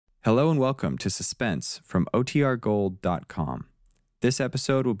Hello and welcome to Suspense from OTRGold.com. This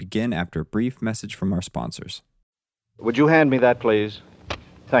episode will begin after a brief message from our sponsors. Would you hand me that, please?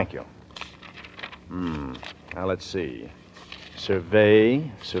 Thank you. Now, let's see.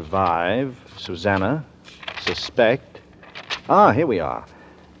 Survey, survive, Susanna, suspect. Here we are.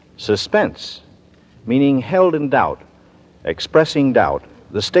 Suspense, meaning held in doubt, expressing doubt,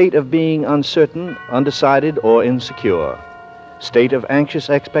 the state of being uncertain, undecided, or insecure. State of anxious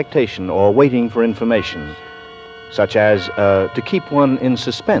expectation or waiting for information, such as to keep one in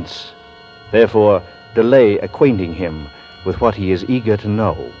suspense, therefore delay acquainting him with what he is eager to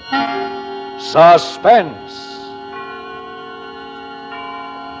know. Suspense.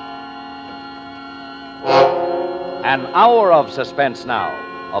 An hour of suspense now,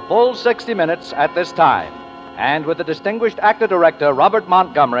 a full 60 minutes at this time, and with the distinguished actor-director Robert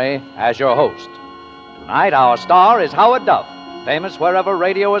Montgomery as your host. Tonight, our star is Howard Duff, famous wherever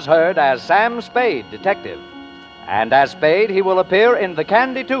radio is heard as Sam Spade, detective. And as Spade, he will appear in The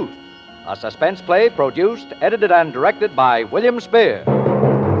Candy Tooth, a suspense play produced, edited, and directed by William Spear.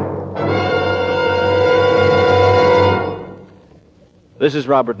 This is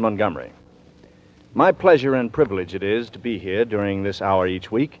Robert Montgomery. My pleasure and privilege it is to be here during this hour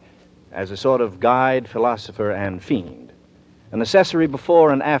each week as a sort of guide, philosopher, and fiend, an accessory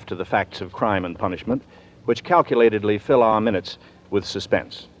before and after the facts of crime and punishment, which calculatedly fill our minutes with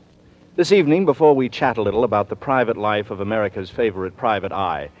suspense. This evening, before we chat a little about the private life of America's favorite private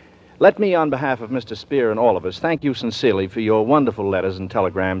eye, let me, on behalf of Mr. Spear and all of us, thank you sincerely for your wonderful letters and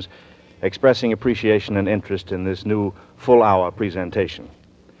telegrams expressing appreciation and interest in this new full-hour presentation.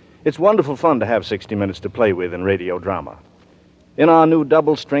 It's wonderful fun to have 60 minutes to play with in radio drama. In our new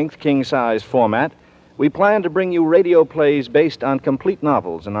double-strength, king-size format, we plan to bring you radio plays based on complete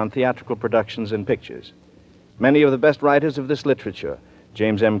novels and on theatrical productions and pictures. Many of the best writers of this literature,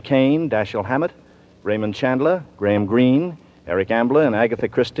 James M. Cain, Dashiell Hammett, Raymond Chandler, Graham Greene, Eric Ambler, and Agatha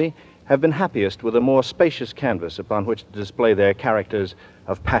Christie, have been happiest with a more spacious canvas upon which to display their characters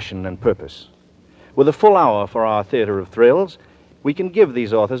of passion and purpose. With a full hour for our theater of thrills, we can give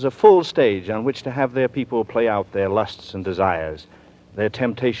these authors a full stage on which to have their people play out their lusts and desires, their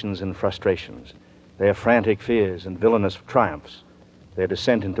temptations and frustrations, their frantic fears and villainous triumphs, their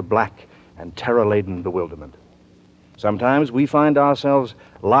descent into black and terror-laden bewilderment. Sometimes we find ourselves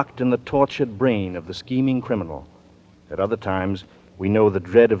locked in the tortured brain of the scheming criminal. At other times, we know the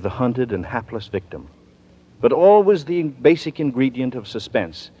dread of the hunted and hapless victim. But always the basic ingredient of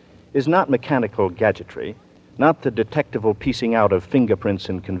suspense is not mechanical gadgetry, not the detectival piecing out of fingerprints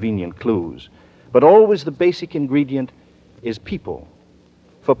and convenient clues, but always the basic ingredient is people.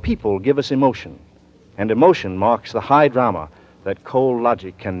 For people give us emotion, and emotion marks the high drama that cold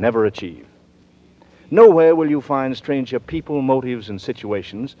logic can never achieve. Nowhere will you find stranger people, motives, and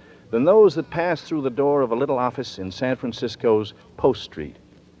situations than those that pass through the door of a little office in San Francisco's Post Street.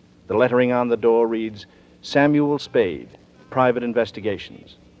 The lettering on the door reads, Samuel Spade, Private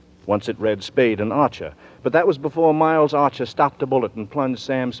Investigations. Once it read Spade and Archer, but that was before Miles Archer stopped a bullet and plunged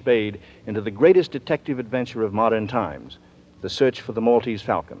Sam Spade into the greatest detective adventure of modern times, the search for the Maltese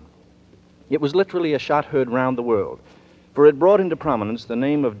Falcon. It was literally a shot heard round the world, for it brought into prominence the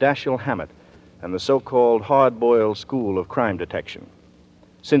name of Dashiell Hammett and the so-called hard-boiled school of crime detection.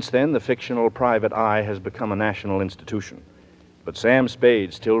 Since then, the fictional private eye has become a national institution. But Sam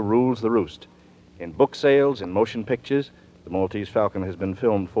Spade still rules the roost. In book sales, in motion pictures, the Maltese Falcon has been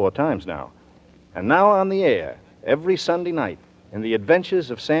filmed 4 times now. And now on the air, every Sunday night, in The Adventures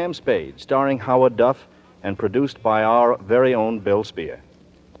of Sam Spade, starring Howard Duff and produced by our very own Bill Spear.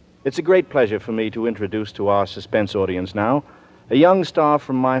 It's a great pleasure for me to introduce to our suspense audience now a young star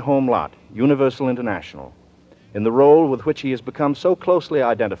from my home lot, Universal International, in the role with which he has become so closely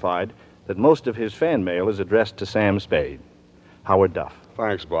identified that most of his fan mail is addressed to Sam Spade. Howard Duff.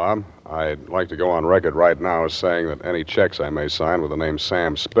 Thanks, Bob. I'd like to go on record right now as saying that any checks I may sign with the name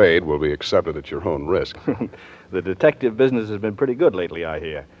Sam Spade will be accepted at your own risk. The detective business has been pretty good lately, I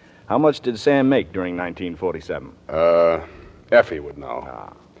hear. How much did Sam make during 1947? Effie would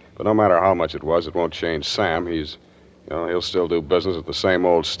know. But no matter how much it was, it won't change Sam. He'll still do business at the same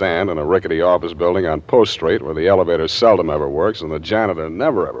old stand in a rickety office building on Post Street where the elevator seldom ever works and the janitor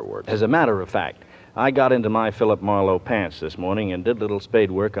never ever works. As a matter of fact, I got into my Philip Marlowe pants this morning and did little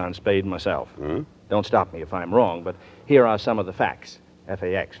Spade work on Spade myself. Don't stop me if I'm wrong, but here are some of the facts.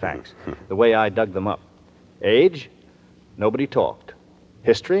 F-A-X, facts. The way I dug them up. Age? Nobody talked.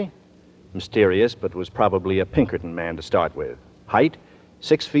 History? Mysterious, but was probably a Pinkerton man to start with. Height?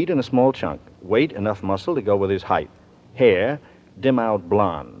 6 feet and a small chunk. Weight? Enough muscle to go with his height. Hair? Dim-out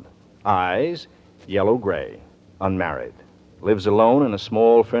blonde. Eyes? Yellow-gray. Unmarried. lives alone in a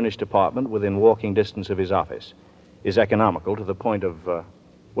small furnished apartment within walking distance of his office, is economical to the point of,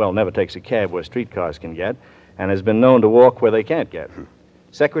 never takes a cab where streetcars can get, and has been known to walk where they can't get.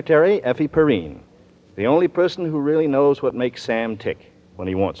 Secretary, Effie Perrine, the only person who really knows what makes Sam tick when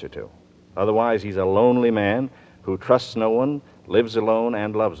he wants her to. Otherwise, he's a lonely man who trusts no one, lives alone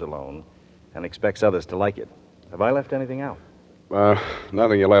and loves alone, and expects others to like it. Have I left anything out?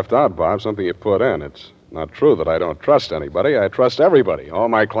 Nothing you left out, Bob. Something you put in. It's not true that I don't trust anybody. I trust everybody. All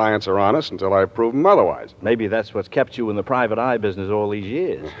my clients are honest until I prove them otherwise. Maybe that's what's kept you in the private eye business all these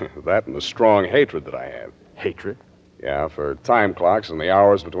years. That and the strong hatred that I have. Hatred? Yeah, for time clocks and the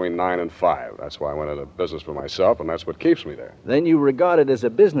hours between 9 and 5. That's why I went into business for myself, and that's what keeps me there. Then you regard it as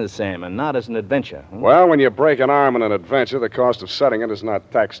a business, Sam, and not as an adventure. Well, when you break an arm in an adventure, the cost of setting it is not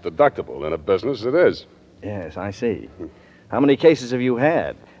tax deductible. In a business, it is. Yes, I see. How many cases have you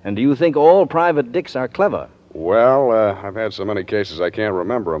had? And do you think all private dicks are clever? Well, I've had so many cases I can't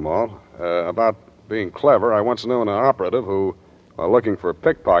remember them all. About being clever, I once knew an operative who, while looking for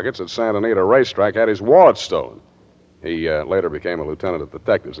pickpockets at Santa Anita Racetrack, had his wallet stolen. He later became a lieutenant of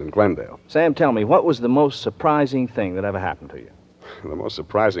detectives in Glendale. Sam, tell me, what was the most surprising thing that ever happened to you? The most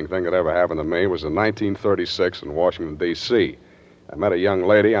surprising thing that ever happened to me was in 1936 in Washington, D.C. I met a young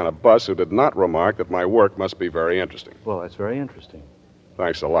lady on a bus who did not remark that my work must be very interesting. Well, that's very interesting.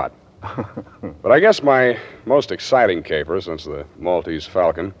 Thanks a lot. But I guess my most exciting caper since the Maltese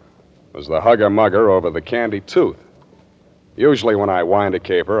Falcon was the hugger-mugger over the Candy Tooth. Usually when I wind a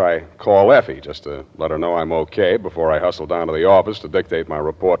caper, I call Effie just to let her know I'm okay before I hustle down to the office to dictate my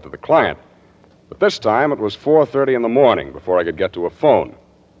report to the client. But this time it was 4:30 in the morning before I could get to a phone.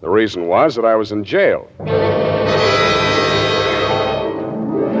 The reason was that I was in jail.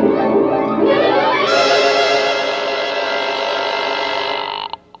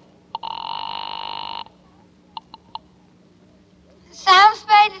 Sam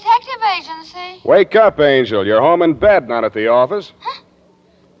Spade Detective Agency. Wake up, Angel. You're home in bed, not at the office. Huh?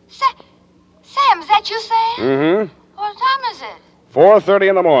 Sam, is that you, Sam? Mm-hmm. What time is it? 4:30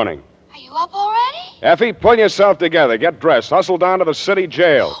 in the morning. Are you up already? Effie, pull yourself together. Get dressed. Hustle down to the city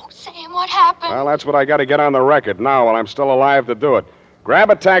jail. Oh, Sam, what happened? Well, that's what I got to get on the record now while I'm still alive to do it. Grab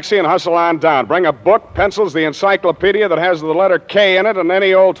a taxi and hustle on down. Bring a book, pencils, the encyclopedia that has the letter K in it, and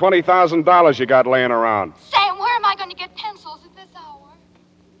any old $20,000 you got laying around. Sam, where am I going to get pencils at this hour?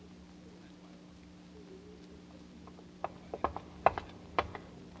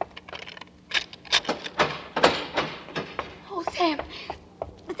 Oh, Sam,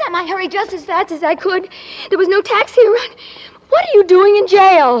 I hurried just as fast as I could. There was no taxi around. What are you doing in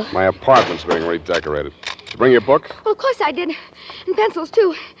jail? My apartment's being redecorated. Did you bring your book? Well, of course I did. And pencils,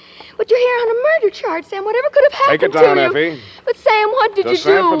 too. But you're here on a murder charge, Sam. Whatever could have happened Take it down, to you? Effie. But, Sam, what did The you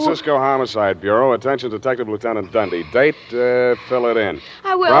San do? Francisco Homicide Bureau. Attention, Detective Lieutenant Dundee. Date, fill it in.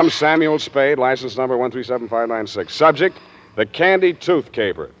 I will. From Samuel Spade, license number 1375596. Subject, the Candy Tooth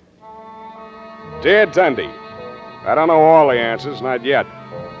Caper. Dear Dundee, I don't know all the answers, not yet.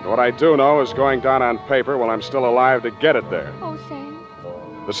 What I do know is going down on paper while I'm still alive to get it there. Oh, Sam.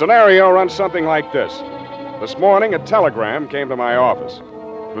 The scenario runs something like this. This morning, a telegram came to my office.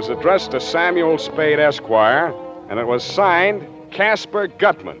 It was addressed to Samuel Spade, Esquire, and it was signed Casper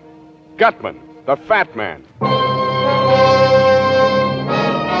Gutman. Gutman, the fat man.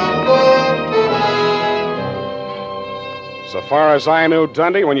 So far as I knew,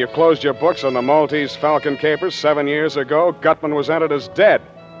 Dundee, when you closed your books on the Maltese Falcon capers 7 years ago, Gutman was entered as dead.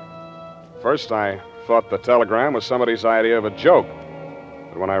 First, I thought the telegram was somebody's idea of a joke.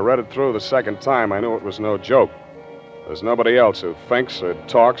 But when I read it through the second time, I knew it was no joke. There's nobody else who thinks or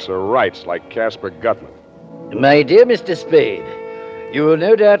talks or writes like Casper Gutman. My dear Mr. Spade, you will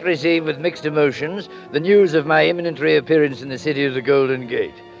no doubt receive with mixed emotions the news of my imminent reappearance in the city of the Golden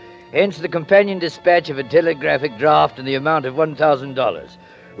Gate. Hence the companion dispatch of a telegraphic draft in the amount of $1,000,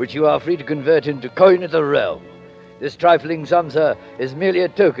 which you are free to convert into coin of the realm. This trifling sum, sir, is merely a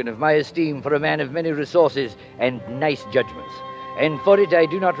token of my esteem for a man of many resources and nice judgments, and for it I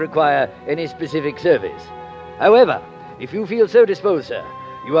do not require any specific service. However, if you feel so disposed, sir,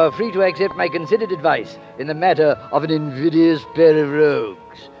 you are free to accept my considered advice in the matter of an invidious pair of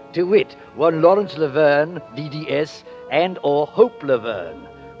rogues, to wit, one Lawrence Laverne, DDS, and or Hope Laverne,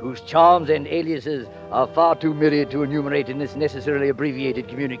 whose charms and aliases are far too myriad to enumerate in this necessarily abbreviated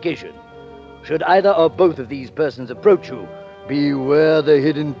communication. Should either or both of these persons approach you, beware the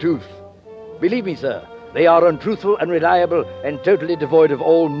hidden tooth. Believe me, sir, they are untruthful, unreliable, and totally devoid of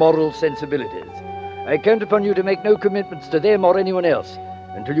all moral sensibilities. I count upon you to make no commitments to them or anyone else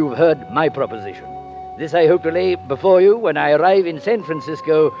until you've heard my proposition. This I hope to lay before you when I arrive in San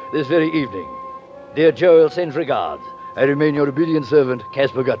Francisco this very evening. Dear Joel sends regards. I remain your obedient servant,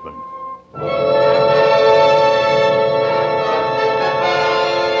 Caspar Gutman.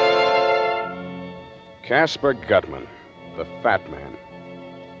 Caspar Gutman, the fat man.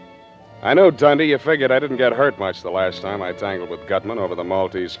 I know, Dundee, you figured I didn't get hurt much the last time I tangled with Gutman over the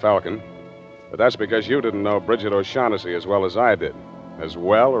Maltese Falcon. But that's because you didn't know Bridget O'Shaughnessy as well as I did. As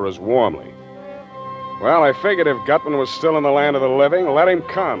well or as warmly. Well, I figured if Gutman was still in the land of the living, let him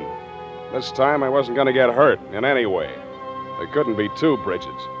come. This time I wasn't going to get hurt in any way. There couldn't be two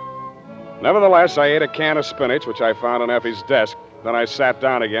Bridgets. Nevertheless, I ate a can of spinach, which I found on Effie's desk. Then I sat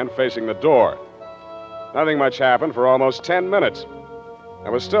down again, facing the door. Nothing much happened for almost 10 minutes. I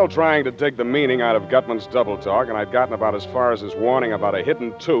was still trying to dig the meaning out of Gutman's double talk, and I'd gotten about as far as his warning about a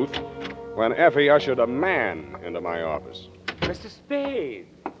hidden tooth when Effie ushered a man into my office. Mr. Spade.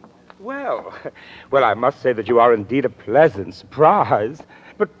 Well, I must say that you are indeed a pleasant surprise,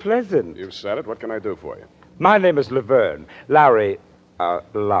 but pleasant. You've said it. What can I do for you? My name is Laverne.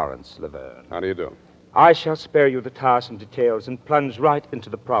 Lawrence Laverne. How do you do? I shall spare you the tiresome details and plunge right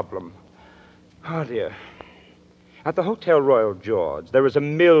into the problem. Oh, dear. At the Hotel Royal George, there is a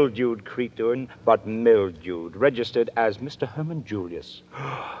mildewed cretin, but mildewed, registered as Mr. Herman Julius.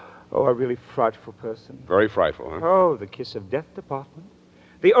 Oh, a really frightful person. Very frightful, huh? Oh, the kiss of death department.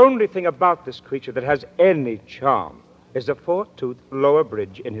 The only thing about this creature that has any charm is a four-toothed lower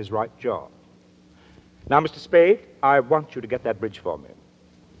bridge in his right jaw. Now, Mr. Spade, I want you to get that bridge for me.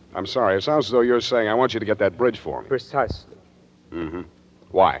 I'm sorry. It sounds as though you're saying I want you to get that bridge for me. Precisely. Mm-hmm.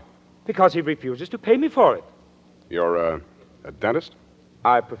 Why? Because he refuses to pay me for it. You're, a dentist?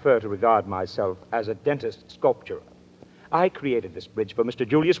 I prefer to regard myself as a dentist sculpturer. I created this bridge for Mr.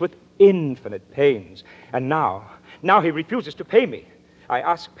 Julius with infinite pains. And now he refuses to pay me. I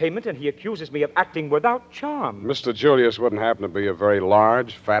ask payment, and he accuses me of acting without charm. Mr. Julius wouldn't happen to be a very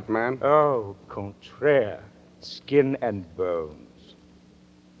large, fat man? Oh, contraire. Skin and bones.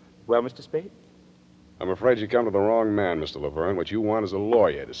 Well, Mr. Spade? I'm afraid you come to the wrong man, Mr. Laverne. What you want is a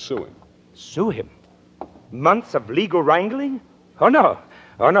lawyer to sue him. Sue him? Months of legal wrangling? Oh, no.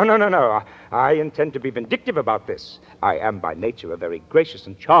 Oh, no. I intend to be vindictive about this. I am by nature a very gracious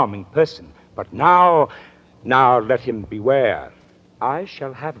and charming person. But now let him beware. I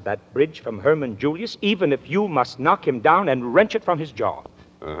shall have that bridge from Herman Julius, even if you must knock him down and wrench it from his jaw.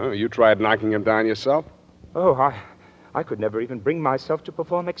 Uh-huh. You tried knocking him down yourself? Oh, I could never even bring myself to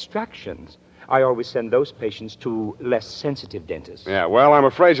perform extractions. I always send those patients to less sensitive dentists. Yeah, well, I'm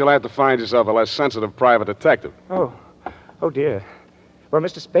afraid you'll have to find yourself a less sensitive private detective. Oh, dear. Well,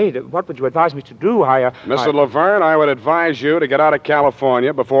 Mr. Spade, what would you advise me to do? Mr. Laverne, I would advise you to get out of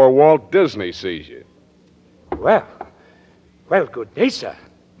California before Walt Disney sees you. Well, good day, sir.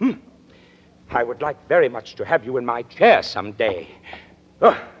 I would like very much to have you in my chair someday.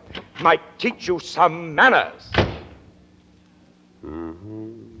 Might teach you some manners.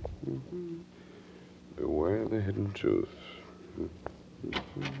 Beware the hidden truth.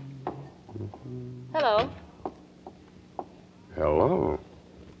 Hello. Hello.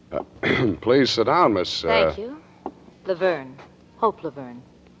 Please sit down, Miss... Thank you. Laverne. Hope Laverne.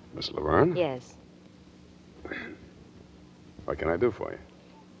 Miss Laverne? Yes. What can I do for you?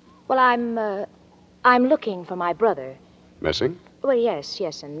 Well, I'm looking for my brother. Missing? Well,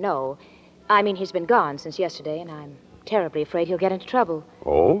 yes and no. I mean, he's been gone since yesterday, and I'm terribly afraid he'll get into trouble.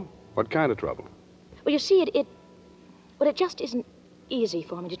 Oh? What kind of trouble? Well, you see, it just isn't easy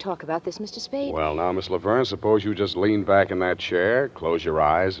for me to talk about this, Mr. Spade. Well, now, Miss Laverne, suppose you just lean back in that chair, close your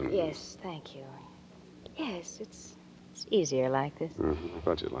eyes, and... Yes, thank you. Yes, it's easier like this. I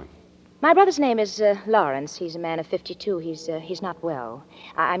thought you'd like. My brother's name is Lawrence. He's a man of 52. He's not well.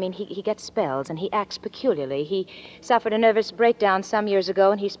 I mean, he gets spells, and he acts peculiarly. He suffered a nervous breakdown some years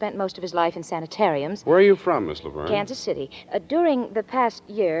ago, and he spent most of his life in sanitariums. Where are you from, Miss Laverne? Kansas City. During the past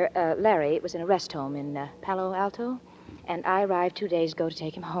year, Larry was in a rest home in Palo Alto, and I arrived 2 days ago to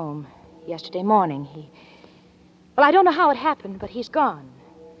take him home. Yesterday morning, Well, I don't know how it happened, but he's gone.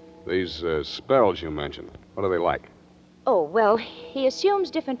 These spells you mentioned, what are they like? Oh, well, he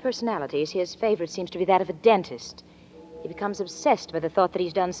assumes different personalities. His favorite seems to be that of a dentist. He becomes obsessed by the thought that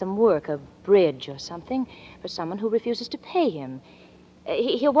he's done some work, a bridge or something, for someone who refuses to pay him.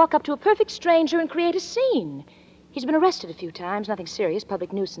 He'll walk up to a perfect stranger and create a scene. He's been arrested a few times, nothing serious,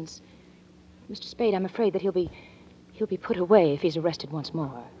 public nuisance. Mr. Spade, I'm afraid that he'll be put away if he's arrested once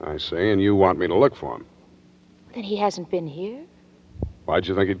more. I see, and you want me to look for him. Then he hasn't been here? Why'd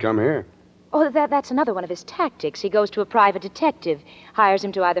you think he'd come here? Oh, that's another one of his tactics. He goes to a private detective, hires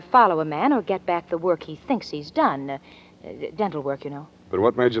him to either follow a man or get back the work he thinks he's done. Dental work, you know. But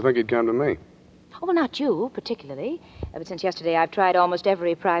what made you think he'd come to me? Oh, well, not you, particularly. But since yesterday, I've tried almost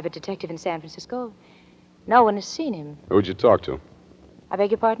every private detective in San Francisco. No one has seen him. Who'd you talk to? I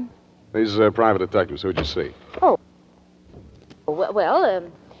beg your pardon? These private detectives. Who'd you see? Oh.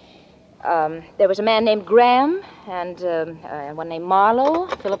 Well, there was a man named Graham and one named Marlowe,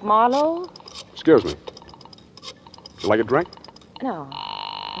 Philip Marlowe. Excuse me. You like a drink? No.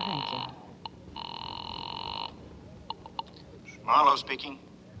 Thank you. Marlowe speaking.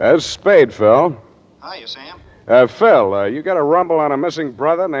 That's Spade, Phil. Hiya, Sam. Phil, you got a rumble on a missing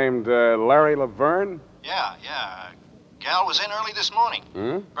brother named Larry Laverne? Yeah. Gal was in early this morning.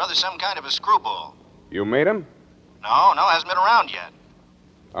 Hmm? Brother's some kind of a screwball. You meet him? No, hasn't been around yet.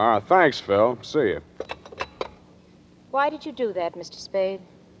 Thanks, Phil. See you. Why did you do that, Mr. Spade?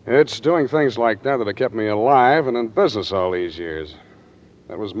 It's doing things like that have kept me alive and in business all these years.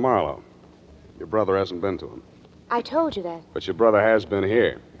 That was Marlowe. Your brother hasn't been to him. I told you that. But your brother has been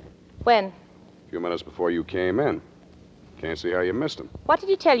here. When? A few minutes before you came in. Can't see how you missed him. What did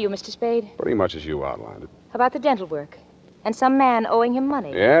he tell you, Mr. Spade? Pretty much as you outlined it. About the dental work. And some man owing him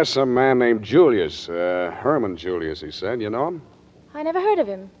money. Yeah, some man named Julius. Herman Julius, he said. You know him? I never heard of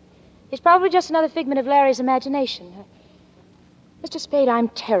him. He's probably just another figment of Larry's imagination. Mr. Spade, I'm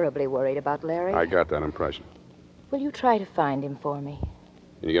terribly worried about Larry. I got that impression. Will you try to find him for me?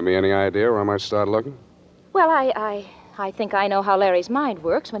 Can you give me any idea where I might start looking? Well, I think I know how Larry's mind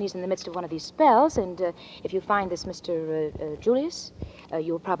works when he's in the midst of one of these spells, and if you find this Mr. Julius,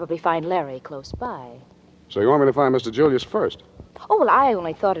 you'll probably find Larry close by. So you want me to find Mr. Julius first? Oh, well, I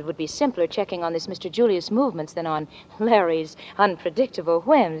only thought it would be simpler checking on this Mr. Julius' movements than on Larry's unpredictable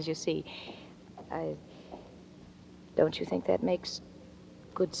whims, you see. Don't you think that makes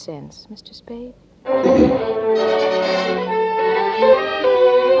good sense, Mr. Spade?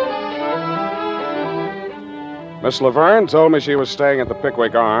 Miss Laverne told me she was staying at the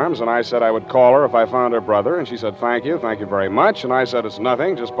Pickwick Arms, and I said I would call her if I found her brother, and she said, thank you very much, and I said it's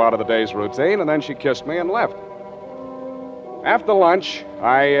nothing, just part of the day's routine, and then she kissed me and left. After lunch,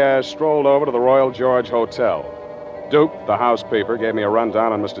 I strolled over to the Royal George Hotel. Duke, the housekeeper, gave me a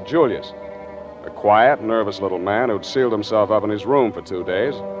rundown on Mr. Julius. A quiet, nervous little man who'd sealed himself up in his room for 2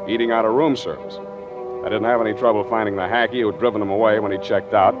 days, eating out of room service. I didn't have any trouble finding the hacky who'd driven him away when he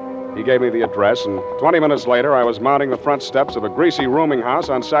checked out. He gave me the address, and 20 minutes later, I was mounting the front steps of a greasy rooming house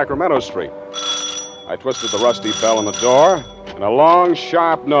on Sacramento Street. I twisted the rusty bell on the door, and a long,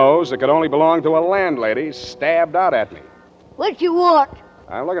 sharp nose that could only belong to a landlady stabbed out at me. What you want?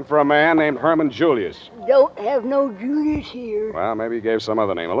 I'm looking for a man named Herman Julius. Don't have no Julius here. Well, maybe he gave some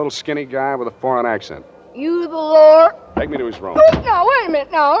other name. A little skinny guy with a foreign accent. You the Lord? Take me to his room. Oh, now, wait a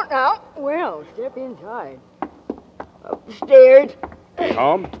minute. Now. Well, step inside. Up the stairs. He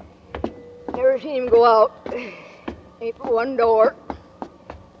home? Never seen him go out. Ain't but one door.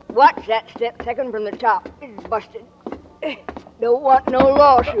 Watch that step second from the top. It's busted. Don't want no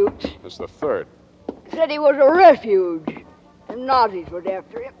lawsuits. It's the third. Said he was a refuge. And Nazis was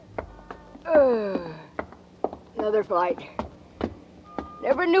after him. Another flight.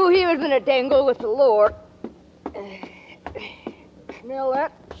 Never knew he was in a tangle with the Lord. Smell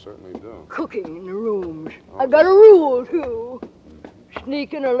that? Certainly do. Cooking in the rooms. I got a rule, too.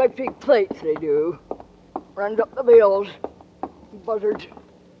 Sneaking electric plates, they do. Runs up the bills. Buzzards.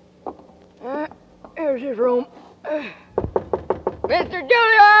 Here's his room. Mr.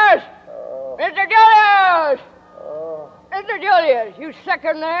 Julius! Mr. Julius! Mr. Julius, you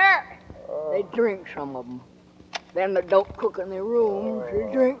second there? They drink, some of them. Then they don't cook in their rooms.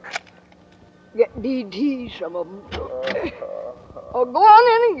 They drink. Get DT, some of them. Oh, go on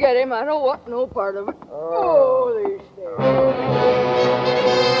in and get him. I don't want no part of it. Oh, these stairs.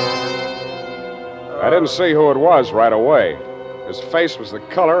 I didn't see who it was right away. His face was the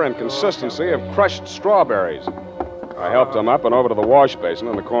color and consistency of crushed strawberries. I helped him up and over to the wash basin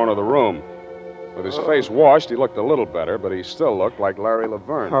in the corner of the room. With his face washed, he looked a little better, but he still looked like Larry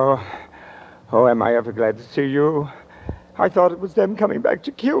Laverne. Oh, am I ever glad to see you? I thought it was them coming back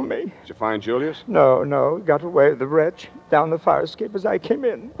to kill me. Did you find Julius? No. Got away, the wretch, down the fire escape as I came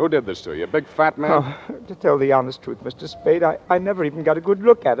in. Who did this to you? A big fat man? Oh, to tell the honest truth, Mr. Spade, I never even got a good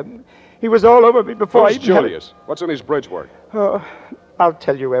look at him. He was all over me before Who's I even Julius? What's in his bridge work? Oh, I'll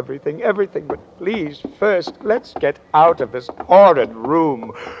tell you everything, but please, first, let's get out of this horrid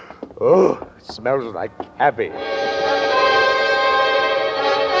room. Oh, it smells like cabbage.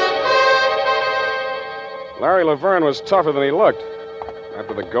 Larry Laverne was tougher than he looked.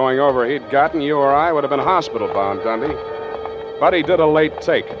 After the going over he'd gotten, you or I would have been hospital-bound, Dundee. But he did a late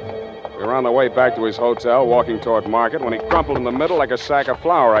take. We were on the way back to his hotel, walking toward Market, when he crumpled in the middle like a sack of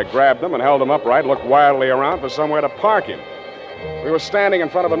flour. I grabbed him and held him upright, looked wildly around for somewhere to park him. We were standing in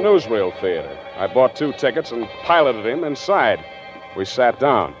front of a newsreel theater. I bought 2 tickets and piloted him inside. We sat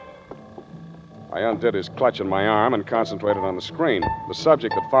down. I undid his clutch in my arm and concentrated on the screen. The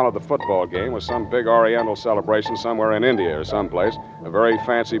subject that followed the football game was some big Oriental celebration somewhere in India or someplace. A very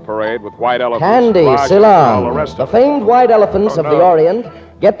fancy parade with white elephants. Kandy, all the Ceylon. rest The of it. famed white elephants of the Orient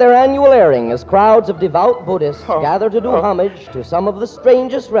get their annual airing as crowds of devout Buddhists gather to do homage to some of the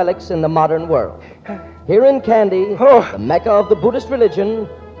strangest relics in the modern world. Here in Kandy, the Mecca of the Buddhist religion,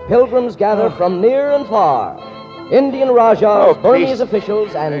 pilgrims gather from near and far. Indian Rajas, Burmese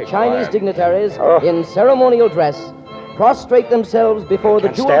officials, and Chinese dignitaries in ceremonial dress prostrate themselves before the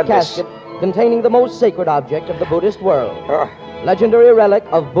jeweled casket containing the most sacred object of the Buddhist world, legendary relic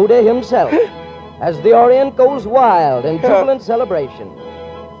of Buddha himself, as the Orient goes wild in jubilant celebration.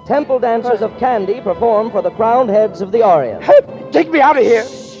 Temple dancers of Kandy perform for the crowned heads of the Orient. Take me out of here.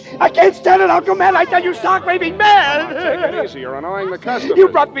 I can't stand it, Uncle Man. I tell you, stark raving man. Take it easy. You're annoying the customers. You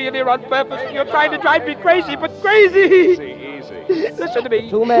brought me in here on purpose. You're trying to drive me crazy, but crazy. Easy. Listen to me.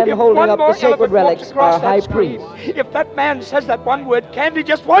 Two men If holding one up more the sacred elephant walks relics across are that high street, priests. If that man says that one word, Kandy,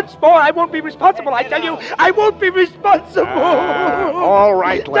 just once more, I won't be responsible. I tell you, I won't be responsible. All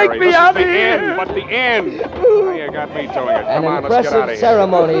right, Larry. Take me this out is the of here. end, but the end. Now you got me doing it. An Come on, let's get out of impressive here.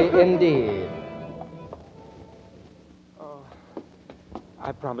 ceremony indeed.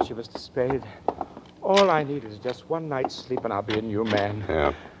 I promise you, Mr. Spade, all I need is just one night's sleep and I'll be a new man.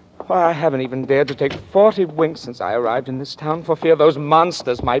 Yeah. Why, I haven't even dared to take 40 winks since I arrived in this town for fear those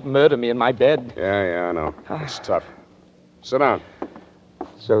monsters might murder me in my bed. Yeah, I know. It's tough. Sit down.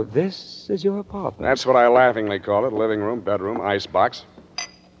 So this is your apartment? That's what I laughingly call it. Living room, bedroom, icebox.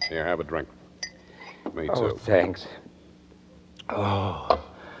 Here, have a drink. Me too. Oh, thanks. Oh,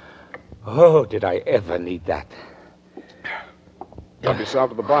 did I ever need that? Help yourself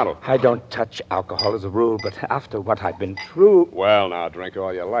to the bottle. I don't touch alcohol as a rule, but after what I've been through... Well, now, drink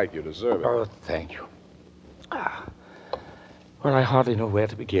all you like. You deserve it. Oh, thank you. Well, I hardly know where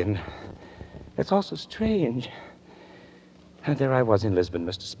to begin. It's all so strange. And there I was in Lisbon,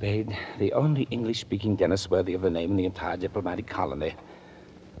 Mr. Spade, the only English-speaking dentist worthy of the name in the entire diplomatic colony.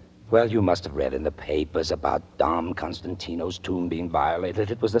 Well, you must have read in the papers about Dom Constantino's tomb being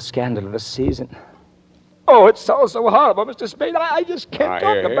violated. It was the scandal of the season. Oh, it's all so horrible, Mr. Spade. I just can't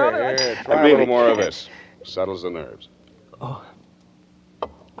talk about it. Here, I try a little more of this. Settles the nerves. Oh,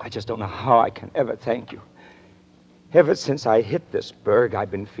 I just don't know how I can ever thank you. Ever since I hit this berg,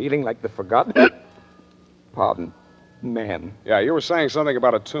 I've been feeling like the forgotten... Pardon, man. Yeah, you were saying something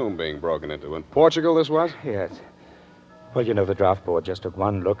about a tomb being broken into. In Portugal, this was? Yes. Well, you know, the draft board just took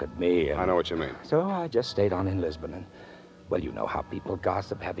one look at me and... I know what you mean. So I just stayed on in Lisbon and... Well, you know how people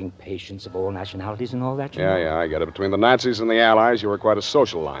gossip, having patients of all nationalities and all that, you know? Yeah, I get it. Between the Nazis and the Allies, you were quite a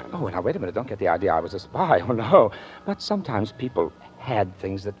social lion. Oh, now, wait a minute. Don't get the idea I was a spy. Oh, no. But sometimes people had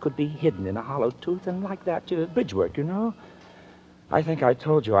things that could be hidden in a hollow tooth, and like that, bridge work, you know? I think I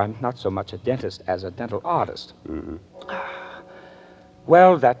told you I'm not so much a dentist as a dental artist. Mm-hmm.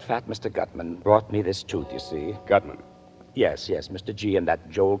 Well, that fat Mr. Gutman brought me this tooth, you see. Gutman? Yes, Mr. G and that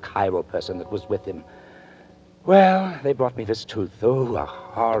Joel Cairo person that was with him. Well, they brought me this tooth. Oh, a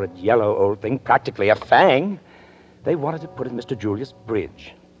horrid yellow old thing, practically a fang. They wanted to put in Mr. Julius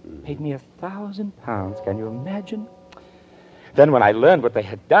Bridge. Paid me £1,000, can you imagine? Then when I learned what they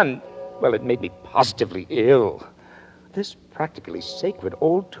had done, well, it made me positively ill. This practically sacred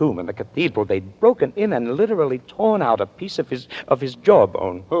old tomb in the cathedral, they'd broken in and literally torn out a piece of his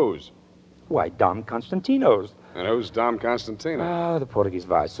jawbone. Whose? Why, Dom Constantino's. And who's Dom Constantino? Oh, the Portuguese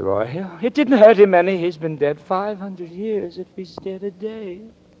viceroy. It didn't hurt him any. He's been dead 500 years if he's dead a day.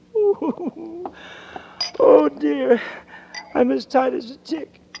 Ooh. Oh, dear. I'm as tight as a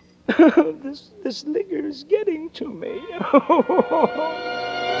tick. This liquor is getting to me.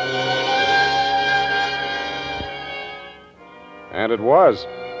 And it was.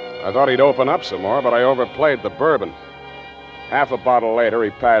 I thought he'd open up some more, but I overplayed the bourbon. Half a bottle later, he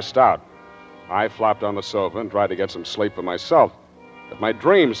passed out. I flopped on the sofa and tried to get some sleep for myself, but my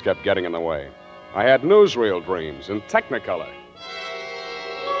dreams kept getting in the way. I had newsreel dreams in Technicolor.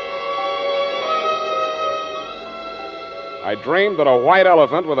 I dreamed that a white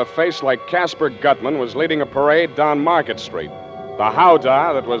elephant with a face like Casper Gutman was leading a parade down Market Street. The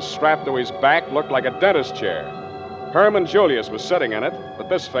howdah that was strapped to his back looked like a dentist chair. Herman Julius was sitting in it, but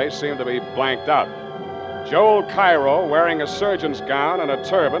this face seemed to be blanked out. Joel Cairo, wearing a surgeon's gown and a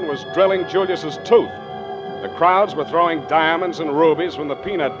turban, was drilling Julius's tooth. The crowds were throwing diamonds and rubies from the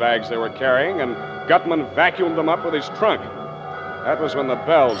peanut bags they were carrying, and Gutman vacuumed them up with his trunk. That was when the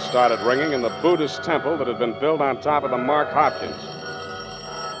bells started ringing in the Buddhist temple that had been built on top of the Mark Hopkins.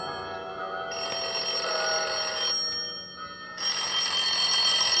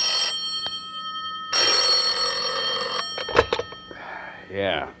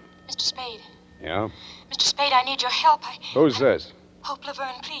 Yeah. Mr. Spade. Yeah? Yeah? Mr. Spade, I need your help. Who's this? Hope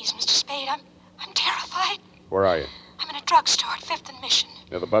Laverne, please, Mr. Spade. I'm terrified. Where are you? I'm in a drugstore at 5th and Mission.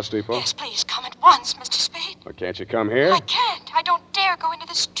 Near the bus depot? Yes, please, come at once, Mr. Spade. Well, can't you come here? I can't. I don't dare go into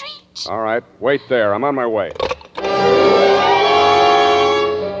the street. All right. Wait there. I'm on my way.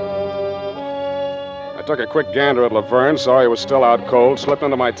 I took a quick gander at Laverne, saw he was still out cold, slipped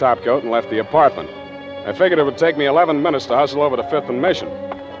into my topcoat, and left the apartment. I figured it would take me 11 minutes to hustle over to 5th and Mission.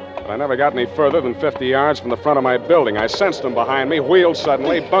 But I never got any further than 50 yards from the front of my building. I sensed him behind me, wheeled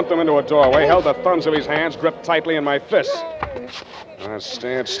suddenly, bumped him into a doorway, held the thumbs of his hands gripped tightly in my fists.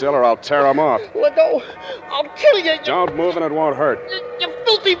 Stand still or I'll tear him off. Let go. I'll kill you. Don't move and it won't hurt. You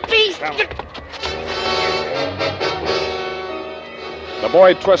filthy beast. The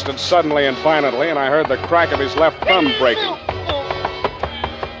boy twisted suddenly and violently, and I heard the crack of his left thumb breaking.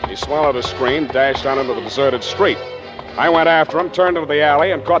 He swallowed a scream, dashed out into the deserted street. I went after him, turned into the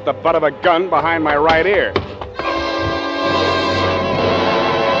alley, and caught the butt of a gun behind my right ear.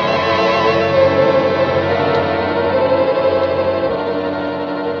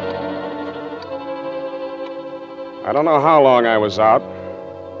 I don't know how long I was out,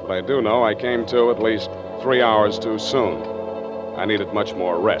 but I do know I came to at least 3 hours too soon. I needed much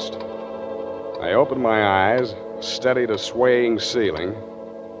more rest. I opened my eyes, steadied a swaying ceiling,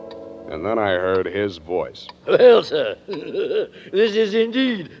 and then I heard his voice. Well, sir, this is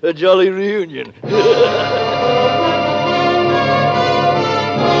indeed a jolly reunion.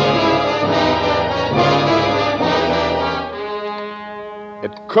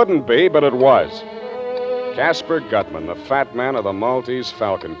 It couldn't be, but it was. Casper Gutman, the fat man of the Maltese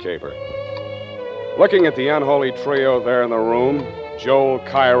Falcon caper. Looking at the unholy trio there in the room, Joel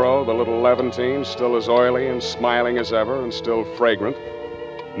Cairo, the little Levantine, still as oily and smiling as ever and still fragrant.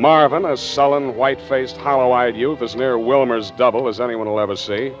 Marvin, a sullen, white-faced, hollow-eyed youth as near Wilmer's double as anyone will ever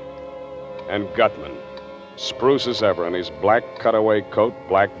see. And Gutman, spruce as ever in his black cutaway coat,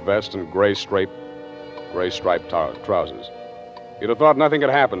 black vest, and gray-striped trousers. You'd have thought nothing had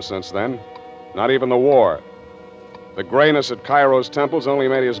happened since then, not even the war. The grayness at Cairo's temples only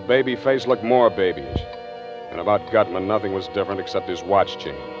made his baby face look more babyish. And about Gutman, nothing was different except his watch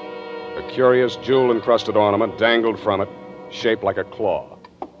chain. A curious jewel-encrusted ornament dangled from it, shaped like a claw.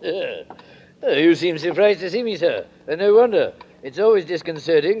 You seem surprised to see me, sir. No wonder. It's always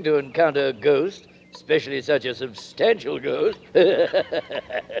disconcerting to encounter a ghost, especially such a substantial ghost.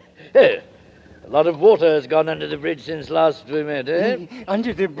 A lot of water has gone under the bridge since last we met, eh?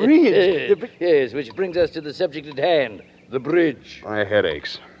 Under the bridge? Yes, which brings us to the subject at hand, the bridge. My head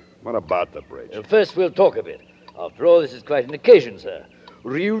aches. What about the bridge? First, we'll talk a bit. After all, this is quite an occasion, sir.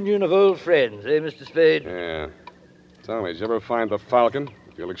 Reunion of old friends, eh, Mr. Spade? Yeah. Tell me, did you ever find the Falcon,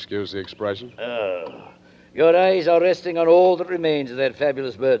 if you'll excuse the expression? Oh. Your eyes are resting on all that remains of that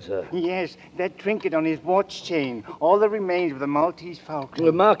fabulous bird, sir. Yes, that trinket on his watch chain. All that remains of the Maltese Falcon.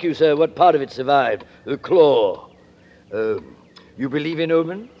 Well, mark you, sir, what part of it survived. The claw. You believe in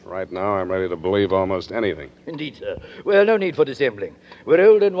omens? Right now, I'm ready to believe almost anything. Indeed, sir. Well, no need for dissembling. We're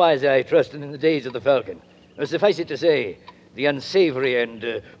old and wise, I trust, in the days of the Falcon. Suffice it to say, the unsavory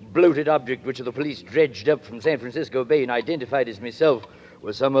and bloated object which the police dredged up from San Francisco Bay and identified as myself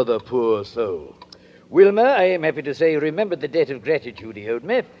was some other poor soul. Wilmer, I am happy to say, remembered the debt of gratitude he owed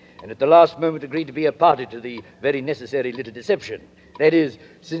me, and at the last moment agreed to be a party to the very necessary little deception. That is,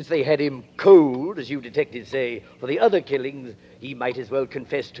 since they had him cold, as you detectives say, for the other killings, he might as well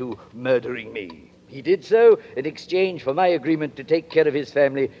confess to murdering me. He did so in exchange for my agreement to take care of his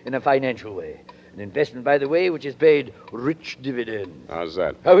family in a financial way. An investment, by the way, which has paid rich dividends. How's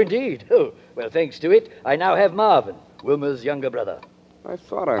that? Oh, indeed. Oh, well, thanks to it, I now have Marvin, Wilmer's younger brother. I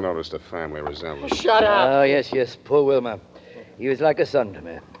thought I noticed a family resemblance. Shut up. Oh, yes, poor Wilmer. He was like a son to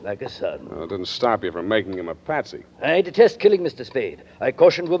me, like a son. Well, it didn't stop you from making him a patsy. I detest killing Mr. Spade. I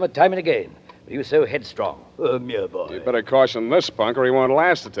cautioned Wilmer time and again, but he was so headstrong. A mere boy. You'd better caution this punk or he won't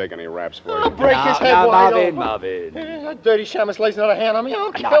last to take any raps for you. I'll break his head wide open. Marvin. That dirty shamus lays another hand on me.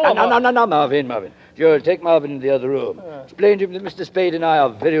 I'll kill him. No, Marvin. Joel, take Marvin into the other room. Explain to him that Mr. Spade and I are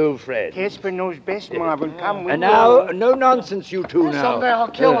very old friends. Casper knows best, Marvin. Come with And now, no nonsense, you two now. Someday I'll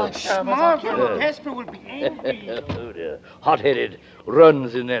kill him. Marvin, Casper will be angry. Oh, dear. Hot-headed.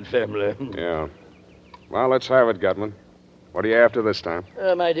 Runs in that family. Yeah. Well, let's have it, Gutman. What are you after this time?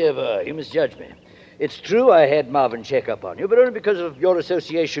 My dear boy, you misjudge me. It's true I had Marvin check up on you, but only because of your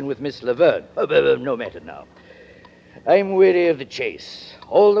association with Miss Laverne. No matter now. I'm weary of the chase.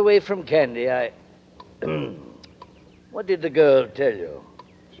 All the way from Candy, What did the girl tell you?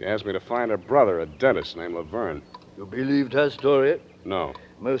 She asked me to find her brother, a dentist named Laverne. You believed her story? No.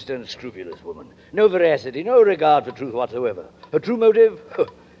 Most unscrupulous woman. No veracity, no regard for truth whatsoever. Her true motive?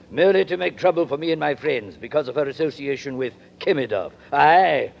 merely to make trouble for me and my friends because of her association with Kemidov.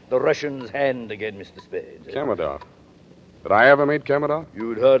 Aye, the Russian's hand again, Mr. Spade. Kemidov? Did I ever meet Kemidov?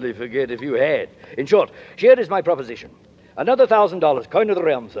 You'd hardly forget if you had. In short, here is my proposition. Another $1,000, coin of the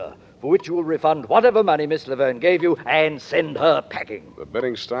realm, sir, for which you will refund whatever money Miss Laverne gave you and send her packing. The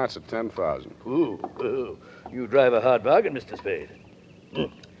bidding starts at $10,000. Ooh, you drive a hard bargain, Mr. Spade.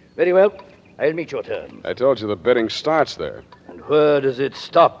 Very well, I'll meet your terms. I told you the bidding starts there. And where does it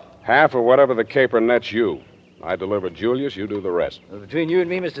stop? Half or whatever the caper nets you. I deliver Julius, you do the rest. Well, between you and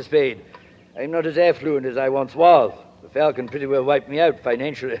me, Mr. Spade, I'm not as affluent as I once was. The Falcon pretty well wiped me out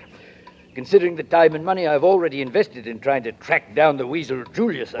financially. Considering the time and money I've already invested in trying to track down the weasel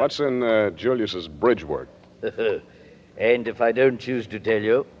Julius. What's in Julius's bridge work? And if I don't choose to tell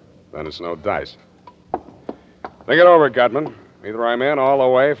you? Then it's no dice. Think it over, Gutman. Either I'm in all the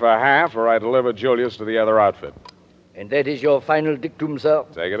way for half, or I deliver Julius to the other outfit. And that is your final dictum, sir?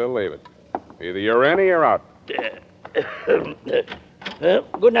 Take it or leave it. Either you're in or you're out. Well,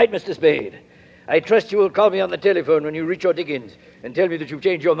 good night, Mr. Spade. I trust you will call me on the telephone when you reach your diggings and tell me that you've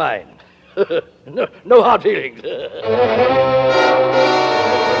changed your mind. No hard feelings. The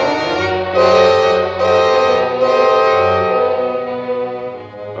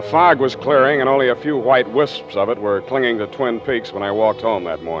fog was clearing, and only a few white wisps of it were clinging to Twin Peaks when I walked home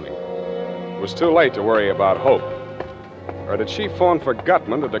that morning. It was too late to worry about Hope. Or did she phone for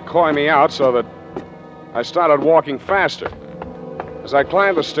Gutman to decoy me out so that I started walking faster? As I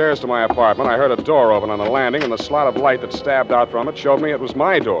climbed the stairs to my apartment, I heard a door open on the landing, and the slot of light that stabbed out from it showed me it was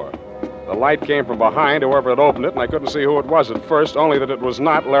my door. The light came from behind, whoever had opened it, and I couldn't see who it was at first, only that it was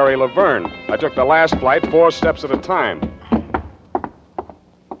not Larry Laverne. I took the last flight 4 steps at a time.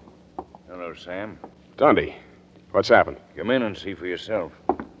 Hello, Sam. Dundee, what's happened? Come in and see for yourself.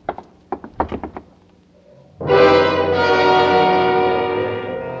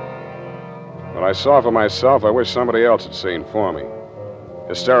 What I saw for myself, I wish somebody else had seen for me.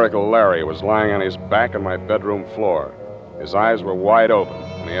 Hysterical Larry was lying on his back on my bedroom floor. His eyes were wide open,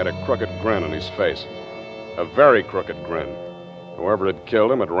 and he had a crooked grin on his face. A very crooked grin. Whoever had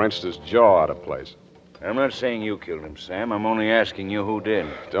killed him had wrenched his jaw out of place. I'm not saying you killed him, Sam. I'm only asking you who did.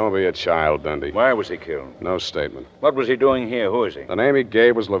 Don't be a child, Dundee. Why was he killed? No statement. What was he doing here? Who is he? The name he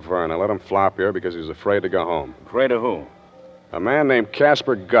gave was Laverne. I let him flop here because he was afraid to go home. Afraid of who? A man named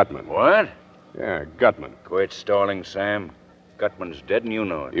Casper Gutman. What? Yeah, Gutman. Quit stalling, Sam. Gutman's dead and you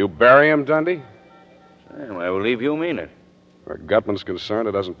know it. You bury him, Dundee? Sam, I believe you mean it. Where Gutman's concerned,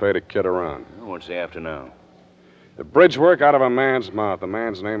 it doesn't pay to kid around. What's he after now? The bridge work out of a man's mouth. The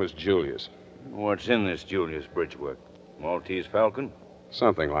man's name is Julius. What's in this Julius bridge work? Maltese Falcon?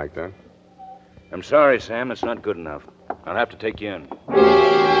 Something like that. I'm sorry, Sam. That's not good enough. I'll have to take you in.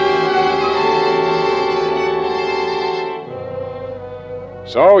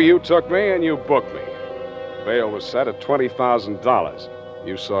 So you took me and you booked me. Bail was set at $20,000.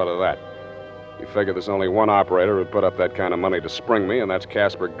 You saw to that. You figure there's only one operator who'd put up that kind of money to spring me, and that's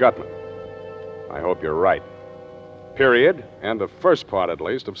Casper Gutman. I hope you're right. Period. And the first part, at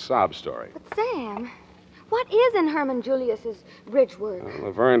least, of Sob Story. But, Sam, what is in Herman Julius's bridge work?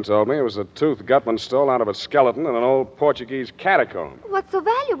 Laverne told me it was a tooth Gutman stole out of a skeleton in an old Portuguese catacomb. What's so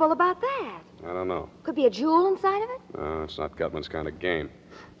valuable about that? I don't know. Could be a jewel inside of it? No, it's not Gutman's kind of game.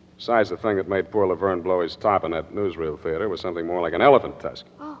 Besides, the thing that made poor Laverne blow his top in that newsreel theater was something more like an elephant tusk.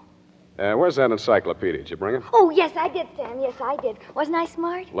 Oh. Where's that encyclopedia? Did you bring it? Oh, yes, I did, Sam. Yes, I did. Wasn't I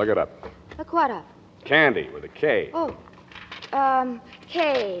smart? Look it up. Look what up? Candy with a K. Oh.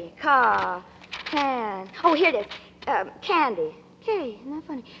 K, car, can. Oh, here it is. Candy. K, isn't that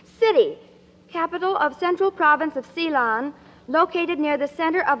funny? City, capital of Central Province of Ceylon, located near the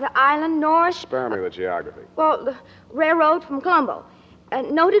center of the island north. Spare me the geography. Well, the railroad from Colombo.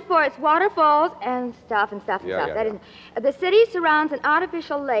 Noted for its waterfalls and stuff. Yeah. The city surrounds an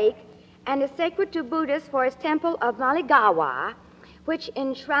artificial lake and is sacred to Buddhists for its temple of Maligawa, which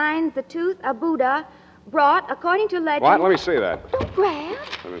enshrines the tooth of Buddha brought, according to legend... What? Let me see that. Don't grab.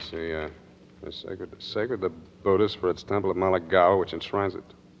 Let me see. It's sacred to Buddhists for its temple of Maligawa, which enshrines it.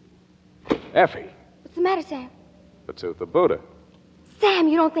 Effie. What's the matter, Sam? The tooth of Buddha. Sam,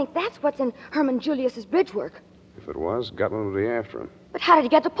 you don't think that's what's in Herman Julius's bridge work? If it was, Gutman would be after him. But how did he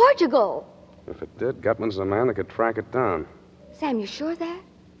get to Portugal? If it did, Gutman's the man that could track it down. Sam, you sure of that?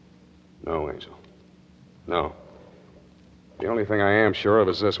 No, Angel. No. The only thing I am sure of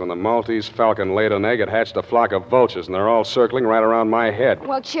is this. When the Maltese Falcon laid an egg, it hatched a flock of vultures, and they're all circling right around my head.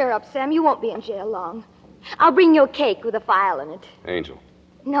 Well, cheer up, Sam. You won't be in jail long. I'll bring you a cake with a file in it. Angel.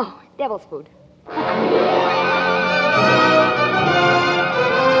 No, devil's food.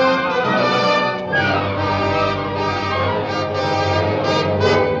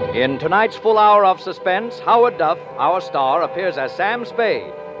 In tonight's full hour of suspense, Howard Duff, our star, appears as Sam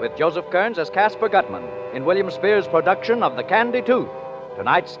Spade, with Joseph Kearns as Caspar Gutman, in William Spears' production of The Candy Tooth.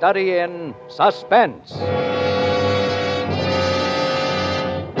 Tonight's study in suspense.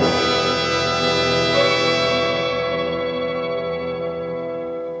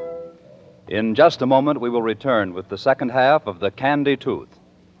 In just a moment, we will return with the second half of The Candy Tooth.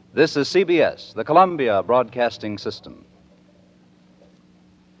 This is CBS, the Columbia Broadcasting System.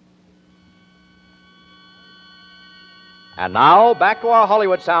 And now, back to our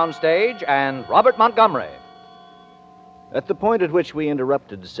Hollywood soundstage and Robert Montgomery. At the point at which we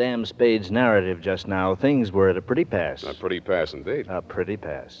interrupted Sam Spade's narrative just now, things were at a pretty pass. A pretty pass indeed. A pretty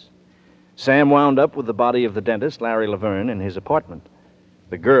pass. Sam wound up with the body of the dentist, Larry Laverne, in his apartment.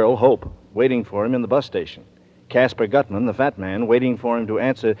 The girl, Hope, waiting for him in the bus station. Caspar Gutman, the fat man, waiting for an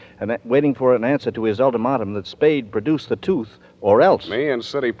answer to his ultimatum that Spade produce the tooth or else. Me in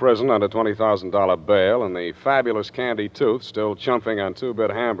city prison under $20,000 bail, and the fabulous Candy Tooth still chumphing on two-bit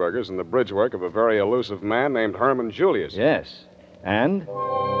hamburgers in the bridge work of a very elusive man named Herman Julius. Yes. And?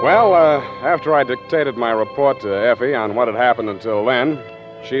 Well, after I dictated my report to Effie on what had happened until then,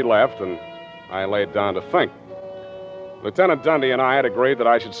 she left, and I laid down to think. Lieutenant Dundee and I had agreed that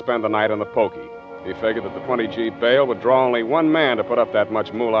I should spend the night in the pokey. He figured that the 20G bail would draw only one man to put up that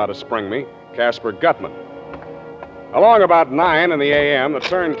much moolah to spring me, Caspar Gutman. Along about 9 in the a.m., the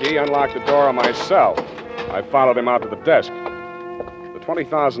turnkey unlocked the door of my cell. I followed him out to the desk. The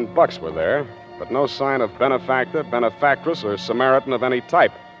 $20,000 were there, but no sign of benefactor, benefactress, or Samaritan of any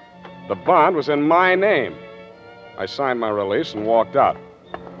type. The bond was in my name. I signed my release and walked out.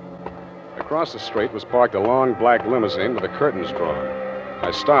 Across the street was parked a long black limousine with the curtains drawn. I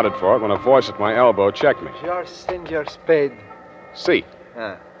started for it when a voice at my elbow checked me. George Senor Spade. Si.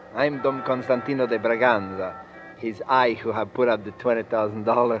 I'm Dom Constantino de Braganza. His I who have put up the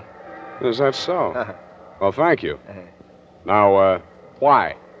 $20,000. Is that so? Well, thank you. Now,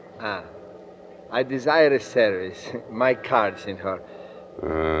 why? I desire a service. My card, senor.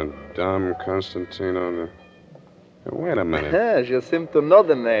 Dom Constantino. Wait a minute. You seem to know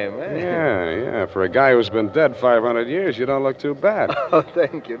the name, eh? Yeah. For a guy who's been dead 500 years, you don't look too bad. Oh,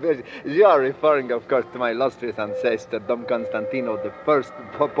 thank you. You are referring, of course, to my illustrious ancestor, Dom Constantino, the first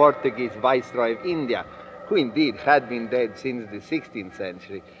Portuguese viceroy of India, who indeed had been dead since the 16th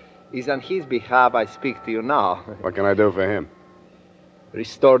century. It's on his behalf I speak to you now. What can I do for him?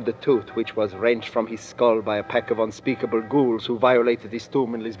 Restore the tooth which was wrenched from his skull by a pack of unspeakable ghouls who violated his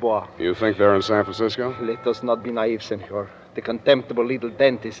tomb in Lisboa. You think they're in San Francisco? Let us not be naive, senor. The contemptible little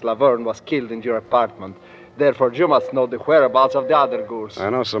dentist Laverne was killed in your apartment. Therefore, you must know the whereabouts of the other ghouls. I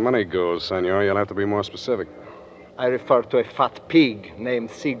know so many ghouls, senor. You'll have to be more specific. I refer to a fat pig named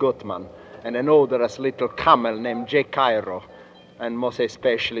C. Gutman and an odorous little camel named J. Cairo, and most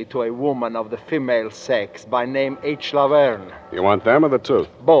especially to a woman of the female sex by name H. Laverne. You want them or the tooth?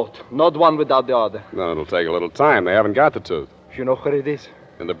 Both. Not one without the other. No, it'll take a little time. They haven't got the tooth. You know where it is?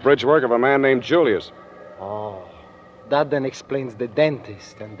 In the bridge work of a man named Julius. Oh. That then explains the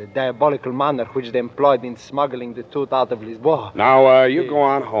dentist and the diabolical manner which they employed in smuggling the tooth out of Lisboa. Now, you go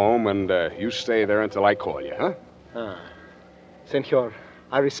on home and you stay there until I call you, huh? Senor,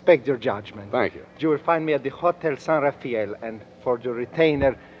 I respect your judgment. Thank you. You will find me at the Hotel San Rafael, and for your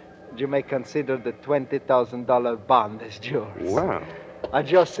retainer, you may consider the $20,000 bond as yours. Wow.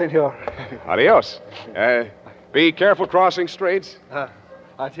 Adios, senor. Adios. Be careful crossing streets.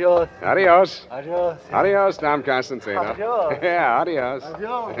 Adios. Adios. Adios. Adios, Dom Constantino. Adios. Yeah, adios.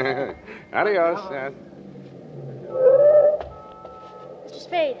 Adios. Adios. Yes. Mr.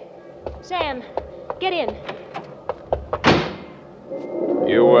 Spade. Sam, get in.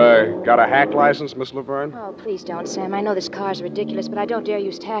 You, got a hack license, Miss Laverne? Oh, please don't, Sam. I know this car's ridiculous, but I don't dare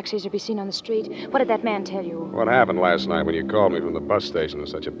use taxis or be seen on the street. What did that man tell you? What happened last night when you called me from the bus station in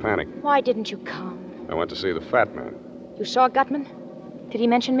such a panic? Why didn't you come? I went to see the fat man. You saw Gutman? Did he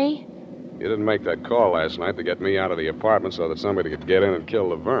mention me? You didn't make that call last night to get me out of the apartment so that somebody could get in and kill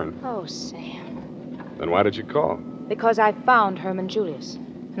Laverne. Oh, Sam. Then why did you call? Because I found Herman Julius,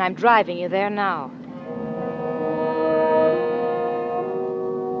 and I'm driving you there now.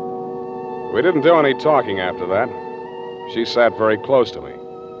 We didn't do any talking after that. She sat very close to me.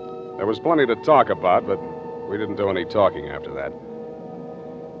 There was plenty to talk about, but we didn't do any talking after that.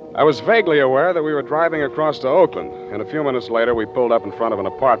 I was vaguely aware that we were driving across to Oakland, and a few minutes later we pulled up in front of an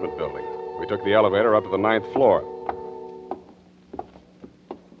apartment building. We took the elevator up to the 9th floor.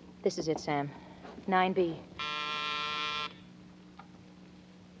 This is it, Sam. 9B.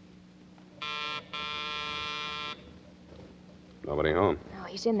 Nobody home. Oh,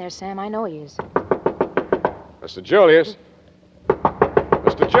 he's in there, Sam. I know he is. Mr. Julius.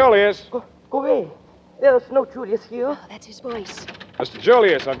 Mr. Mr. Julius! Go away. There's no Julius here. Oh, that's his voice. Mr.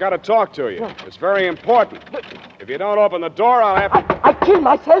 Julius, I've got to talk to you. It's very important. If you don't open the door, I'll have to... I'll kill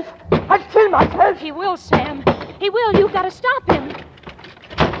myself. I'll kill myself. He will, Sam. He will. You've got to stop him.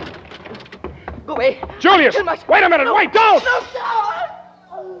 Go away. Julius! Wait a minute! No. Wait! Don't! No.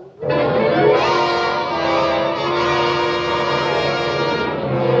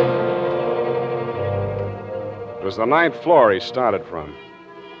 It was the 9th floor he started from.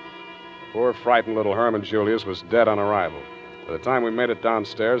 Poor, frightened little Herman Julius was dead on arrival. By the time we made it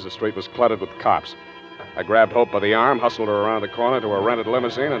downstairs, the street was cluttered with cops. I grabbed Hope by the arm, hustled her around the corner to a rented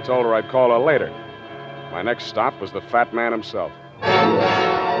limousine, and told her I'd call her later. My next stop was the fat man himself.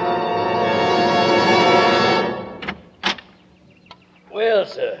 Well,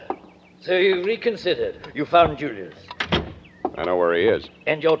 sir. So you reconsidered. You found Julius. I know where he is.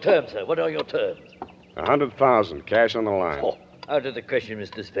 And your terms, sir. What are your terms? 100,000, cash on the line. Oh, out of the question,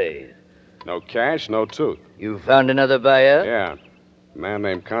 Mr. Spade. No cash, no tooth. You found another buyer? Yeah. A man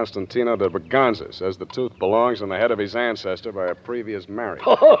named Constantino de Braganza says the tooth belongs on the head of his ancestor by a previous marriage.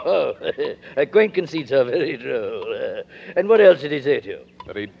 Oh, acquaintances are very droll. And what else did he say to you?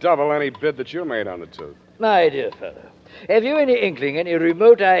 That he'd double any bid that you made on the tooth. My dear fellow, have you any inkling, any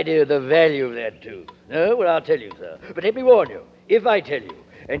remote idea of the value of that tooth? No? Well, I'll tell you, sir. But let me warn you, if I tell you,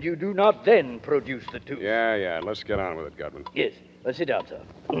 and you do not then produce the tooth... Yeah, let's get on with it, Gutman. Yes. Well, sit down, sir.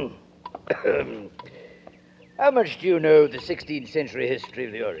 How much do you know of the 16th century history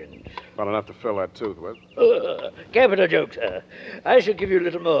of the Orient? About enough to fill that tooth with. Capital joke, sir. I shall give you a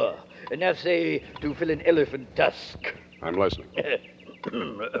little more. Enough, say, to fill an elephant tusk. I'm listening.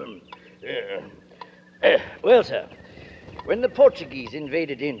 Well, sir, when the Portuguese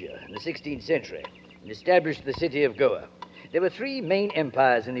invaded India in the 16th century and established the city of Goa, there were three main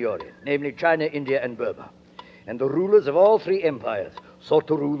empires in the Orient, namely China, India, and Burma. And the rulers of all three empires sought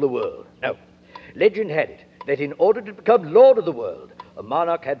to rule the world. Now, legend had it that in order to become lord of the world, a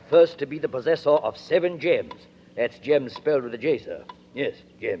monarch had first to be the possessor of 7 gems. That's gems spelled with a J, sir. Yes,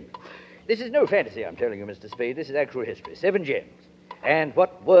 gems. This is no fantasy, I'm telling you, Mr. Spade. This is actual history. 7 gems. And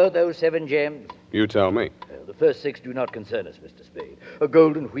what were those 7 gems? You tell me. Well, the first 6 do not concern us, Mr. Spade. A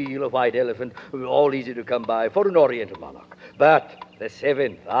golden wheel, a white elephant, all easy to come by for an Oriental monarch. But the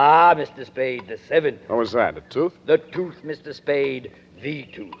 7th, Mr. Spade, the 7th. What was that, a tooth? The tooth, Mr. Spade, the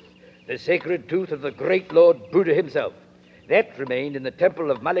tooth. The sacred tooth of the great Lord Buddha himself. That remained in the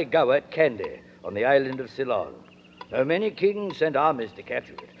temple of Maligawa at Kandy, on the island of Ceylon. Now, many kings sent armies to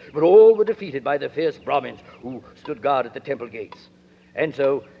capture it, but all were defeated by the fierce Brahmins who stood guard at the temple gates. And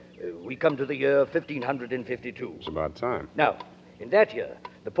so, we come to the year 1552. It's about time. Now, in that year,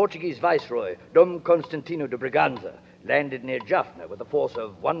 the Portuguese viceroy, Dom Constantino de Braganza, landed near Jaffna with a force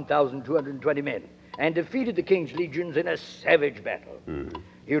of 1,220 men and defeated the king's legions in a savage battle.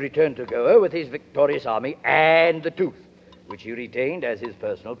 He returned to Goa with his victorious army and the tooth, which he retained as his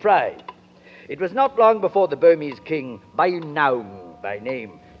personal pride. It was not long before the Burmese king, Bayu by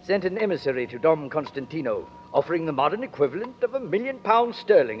name, sent an emissary to Dom Constantino, offering the modern equivalent of £1 million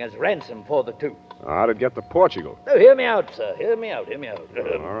sterling as ransom for the tooth. How'd it get to Portugal? Oh, hear me out, sir. Hear me out.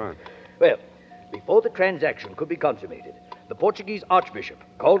 All right. Well, before the transaction could be consummated, the Portuguese archbishop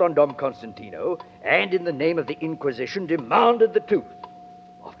called on Dom Constantino and, in the name of the Inquisition, demanded the tooth.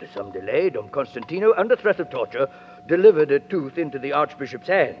 After some delay, Dom Constantino, under threat of torture, delivered a tooth into the archbishop's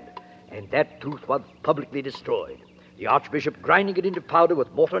hand, and that tooth was publicly destroyed. The archbishop grinding it into powder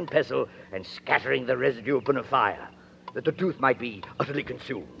with mortar and pestle and scattering the residue upon a fire, that the tooth might be utterly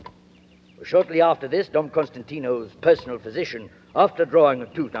consumed. Shortly after this, Dom Constantino's personal physician, after drawing a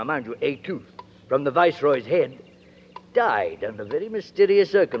tooth, now mind you, a tooth, from the viceroy's head, died under very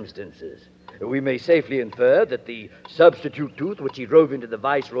mysterious circumstances. We may safely infer that the substitute tooth which he drove into the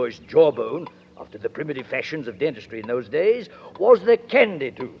viceroy's jawbone, after the primitive fashions of dentistry in those days, was the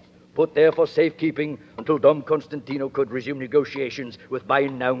Kandy tooth, put there for safekeeping until Dom Constantino could resume negotiations with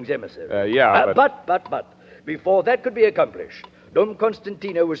Bayan Naung's emissary. But before that could be accomplished, Dom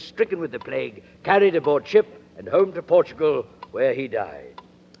Constantino was stricken with the plague, carried aboard ship, and home to Portugal, where he died.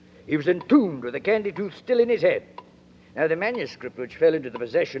 He was entombed with the Kandy tooth still in his head. Now, the manuscript which fell into the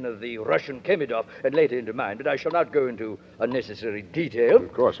possession of the Russian Kemidov, and later into mine, but I shall not go into unnecessary detail,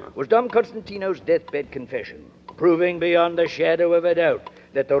 Of course not. was Dom Constantino's deathbed confession, proving beyond a shadow of a doubt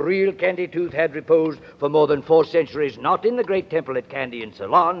that the real Kandy tooth had reposed for more than 4 centuries, not in the great temple at Kandy in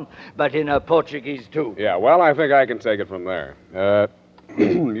Ceylon, but in a Portuguese tomb. Yeah, well, I think I can take it from there.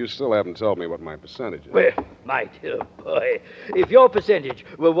 You still haven't told me what my percentage is. Well, my dear boy, if your percentage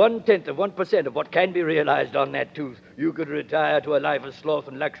were 1/10% of what can be realized on that tooth, you could retire to a life of sloth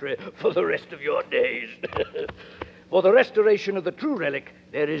and luxury for the rest of your days. For the restoration of the true relic,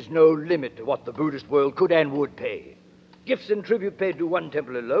 there is no limit to what the Buddhist world could and would pay. Gifts and tribute paid to one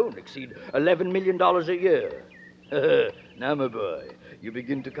temple alone exceed $11 million a year. Now, my boy, you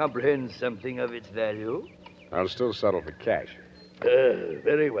begin to comprehend something of its value? I'll still settle for cash.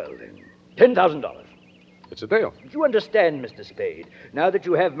 Very well, then. $10,000. It's a deal. You understand, Mr. Spade. Now that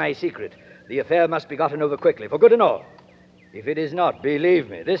you have my secret, the affair must be gotten over quickly, for good and all. If it is not, believe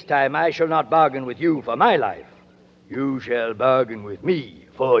me, this time I shall not bargain with you for my life. You shall bargain with me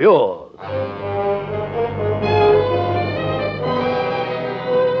for yours.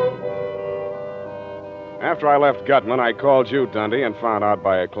 After I left Gutman, I called you, Dundee, and found out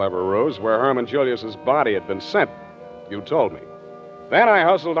by a clever ruse where Herman Julius's body had been sent. You told me. Then I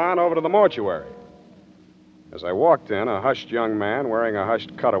hustled on over to the mortuary. As I walked in, a hushed young man wearing a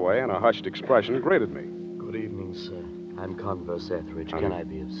hushed cutaway and a hushed expression greeted me. Good evening, sir. I'm Converse Etheridge. Can I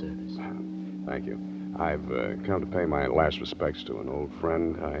be of service? Thank you. I've come to pay my last respects to an old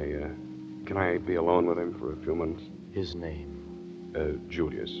friend. Can I be alone with him for a few minutes? His name?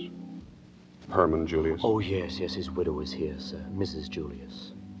 Julius. Herman Julius? Oh, yes. His widow is here, sir. Mrs.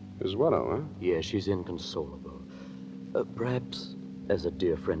 Julius. His widow, huh? Yes, she's inconsolable. Perhaps, as a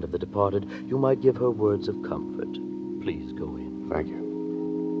dear friend of the departed, you might give her words of comfort. Please go in. Thank you.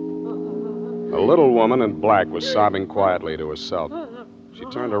 A little woman in black was sobbing quietly to herself. She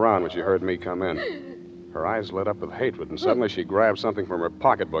turned around when she heard me come in. Her eyes lit up with hatred, and suddenly she grabbed something from her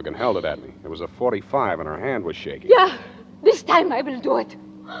pocketbook and held it at me. It was a .45, and her hand was shaking. Yeah, this time I will do it.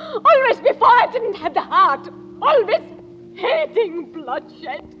 Always before I didn't have the heart. Always hating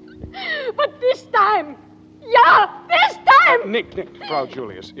bloodshed. But this time, yeah, this time! Nick, Frau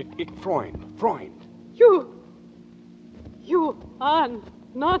Julius. Freund. You are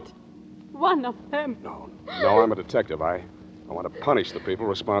not one of them. No, I'm a detective. I want to punish the people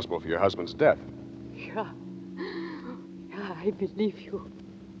responsible for your husband's death. Yeah, I believe you.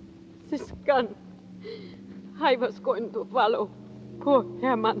 This gun, I was going to follow poor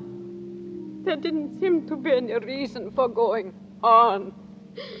Herman. There didn't seem to be any reason for going on.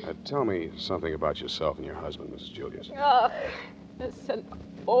 Tell me something about yourself and your husband, Mrs. Julius. It's an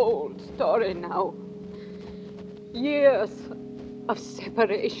old story now. Years of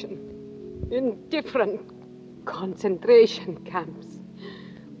separation in different concentration camps.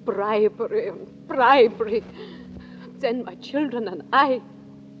 Bribery. Then my children and I,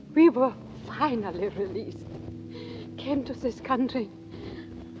 we were finally released. Came to this country.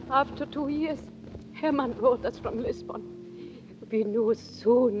 After 2 years, Herman wrote us from Lisbon. We knew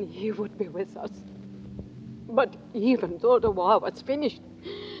soon he would be with us. But even though the war was finished,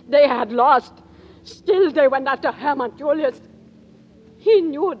 they had lost. Still, they went after Herman Julius. He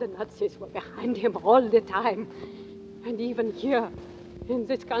knew the Nazis were behind him all the time. And even here, in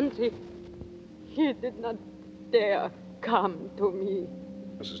this country, he did not dare come to me.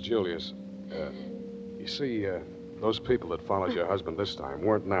 Mrs. Julius, you see, those people that followed your husband this time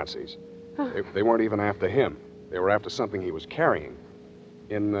weren't Nazis. They weren't even after him. They were after something he was carrying.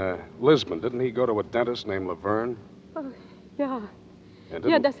 In Lisbon, didn't he go to a dentist named Laverne? Oh, yeah. And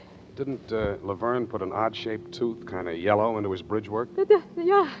Yeah, didn't Laverne put an odd-shaped tooth, kind of yellow, into his bridge work?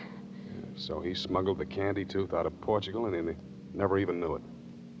 Yeah. So he smuggled the candy tooth out of Portugal, and he never even knew it.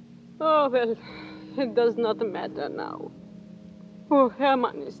 Oh, well, it does not matter now. Oh,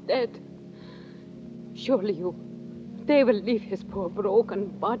 Herman is dead. Surely they will leave his poor broken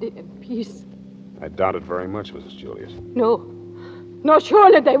body in peace. I doubt it very much, Mrs. Julius. No,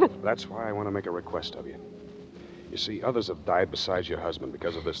 surely they will. That's why I want to make a request of you. You see, others have died besides your husband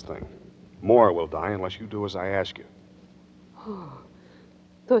because of this thing. More will die unless you do as I ask you. Oh,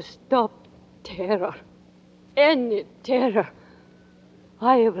 to stop terror, any terror.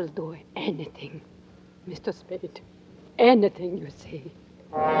 I will do anything, Mr. Spade. Anything you say.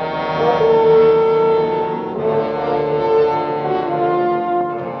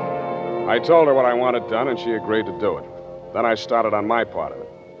 I told her what I wanted done, and she agreed to do it. Then I started on my part of it.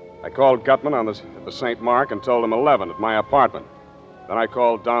 I called Gutman at the St. Mark and told him 11 at my apartment. Then I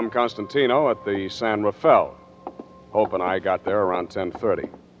called Dom Constantino at the San Rafael. Hope and I got there around 10:30.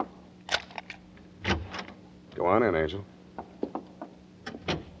 Go on in, Angel.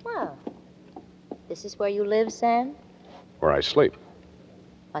 Well, this is where you live, Sam? Where I sleep.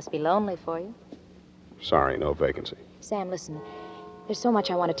 Must be lonely for you. Sorry, no vacancy. Sam, listen. There's so much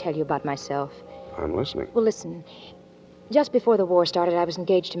I want to tell you about myself. I'm listening. Well, listen. Just before the war started, I was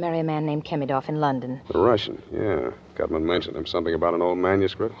engaged to marry a man named Kemidov in London. The Russian, yeah. Gutman mentioned him. Something about an old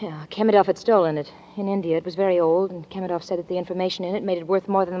manuscript? Yeah, Kemidov had stolen it. In India, it was very old, and Kemidov said that the information in it made it worth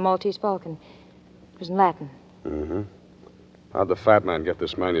more than the Maltese Falcon. It was in Latin. Mm-hmm. How'd the fat man get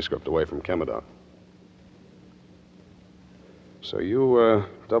this manuscript away from Kemidov? So you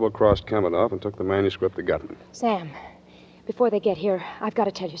double-crossed Kamenov and took the manuscript to Gutman. Sam, before they get here, I've got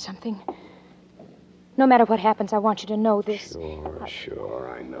to tell you something. No matter what happens, I want you to know this.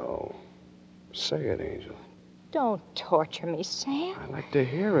 Sure, I know. Say it, Angel. Don't torture me, Sam. I like to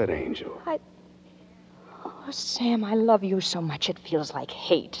hear it, Angel. Oh, Sam, I love you so much it feels like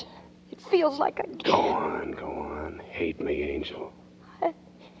hate. It feels like I... Go on. Hate me, Angel.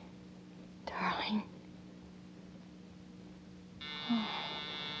 Darling.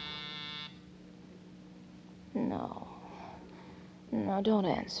 No. No, don't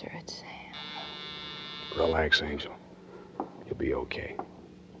answer it, Sam. Relax, Angel. You'll be okay.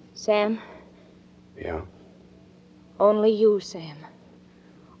 Sam? Yeah? Only you, Sam.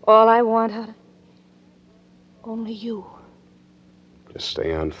 All I want out of... Only you. Just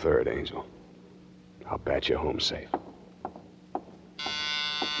stay on third, Angel. I'll bat you home safe.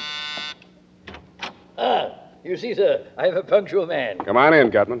 You see, sir, I have a punctual man. Come on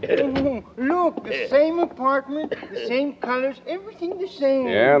in, Gutman. Look, the same apartment, the same colors, everything the same.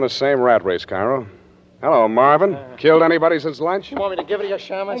 Yeah, the same rat race, Cairo. Hello, Marvin. Killed anybody since lunch? You want me to give it to you,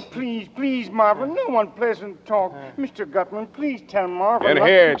 Shamus? Oh, please, Marvin. No unpleasant talk. Mr. Gutman, please tell Marvin. In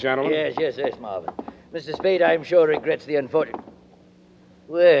here, gentlemen. Yes, Marvin. Mr. Spade, I'm sure, regrets the unfortunate...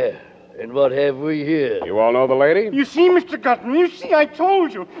 Well, and what have we here? You all know the lady? You see, Mr. Gutman, you see, I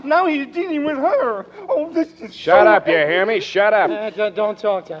told you. Now he's dealing with her. Oh, this is Shut up, you hear me? Shut up. Don't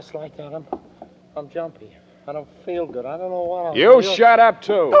talk just like that. I'm jumpy. I don't feel good. I don't know what You shut up,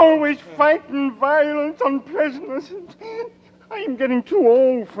 too. Always fighting, violence, unpleasantness. I am getting too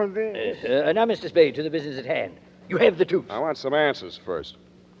old for this. Now, Mr. Spade, to the business at hand. You have the tooth. I want some answers first.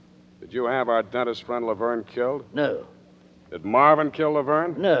 Did you have our dentist friend Laverne killed? No. Did Marvin kill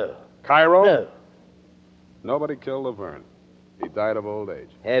Laverne? No. Cairo? No. Nobody killed Laverne. He died of old age.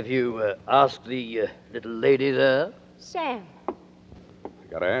 Have you asked the little lady there? Sam. I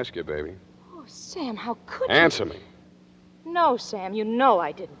gotta ask you, baby. Oh, Sam, how could you? Answer me. No, Sam, you know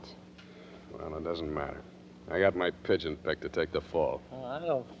I didn't. Well, it doesn't matter. I got my pigeon picked to take the fall. Oh, I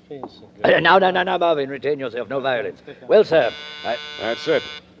don't feel so good. Now, Marvin, retain yourself. No violence. Well, sir, That's it.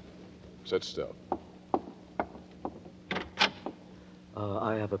 Sit still.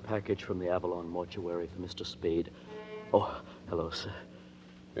 I have a package from the Avalon mortuary for Mr. Spade. Oh, hello, sir.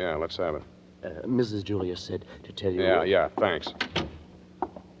 Yeah, let's have it. Mrs. Julius said to tell you... Yeah, thanks.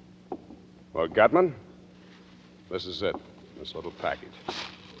 Well, Gutman, this is it. This little package.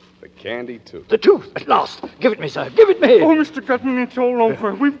 The candy tooth. The tooth, at last. Give it me, sir. Give it me. Oh, Mr. Gutman, it's all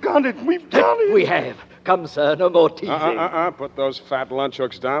over. We've got it. We've got it. We have. Come, sir, no more teasing. Put those fat lunch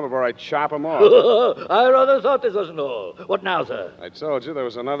hooks down before I chop them off. I rather thought this wasn't all. What now, sir? I told you there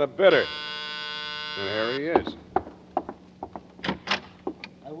was another bidder. And here he is.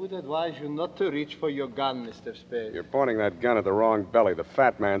 I would advise you not to reach for your gun, Mr. Spade. You're pointing that gun at the wrong belly. The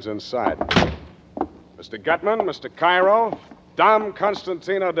fat man's inside. Mr. Gutman, Mr. Cairo, Dom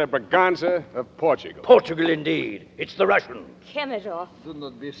Constantino de Braganza of Portugal. Portugal, indeed. It's the Russian. Kemidov. Do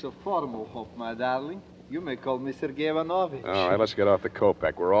not be so formal, Hope, my darling. You may call Mr. Gavanovich. All right, let's get off the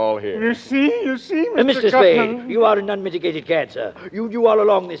Kopeck. We're all here. You see, Mr. Spade, you are an unmitigated cad, sir. You all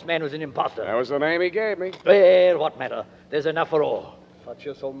along this man was an imposter. That was the name he gave me. Well, what matter? There's enough for all. Watch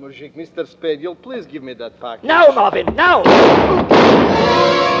yourself, Mujik. Mr. Spade, you'll please give me that package. Now, Marvin, now!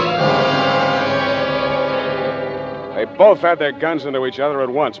 They both had their guns into each other at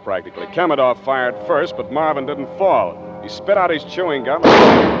once, practically. Kemidov fired first, but Marvin didn't fall. He spit out his chewing gum,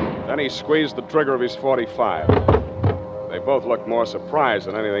 then he squeezed the trigger of his .45. They both looked more surprised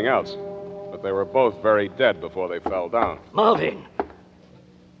than anything else, but they were both very dead before they fell down. Marvin.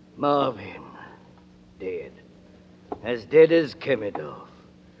 Dead. As dead as Kemidov.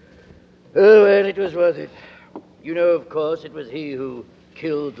 Oh, well, it was worth it. You know, of course, it was he who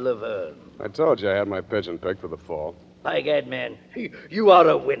killed Laverne. I told you I had my pigeon picked for the fall. By gad, man, you are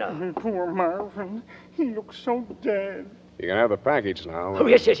a winner. Poor Marvin. He looks so dead. You can have the package now. Oh,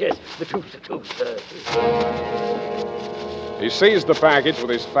 yes. The tooth. He seized the package with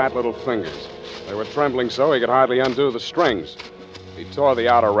his fat little fingers. They were trembling so he could hardly undo the strings. He tore the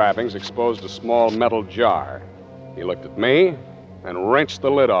outer wrappings, exposed a small metal jar. He looked at me and wrenched the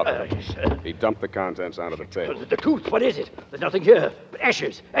lid off it. He dumped the contents onto the table. The tooth, what is it? There's nothing here. But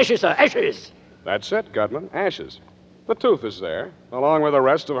ashes, sir, ashes. That's it, Gutman, ashes. The tooth is there, along with the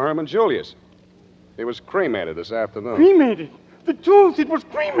rest of Herman Julius. He was cremated this afternoon. Cremated? The tooth, it was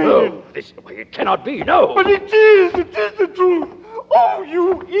cremated. No, it cannot be, no. But it is the truth. Oh,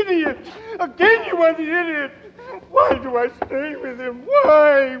 you idiot. Again you are the idiot. Why do I stay with him?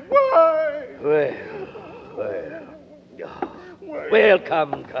 Why? Well. Why Well,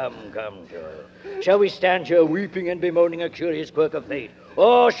 come, Joel. Shall we stand here weeping and bemoaning a curious quirk of fate?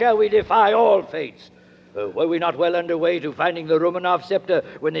 Or shall we defy all fates? Were we not well underway to finding the Romanov scepter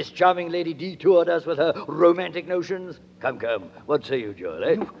when this charming lady detoured us with her romantic notions? Come. What say you, Joel,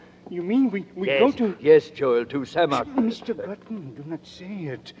 eh? You mean we yes, go to... Yes, Joel, to Samarkand. Mr. Gutman, do not say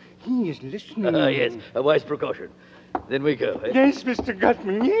it. He is listening. Yes, a wise precaution. Then we go, eh? Yes, Mr.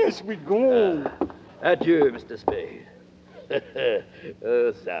 Gutman, yes, we go. Adieu, Mr. Spade.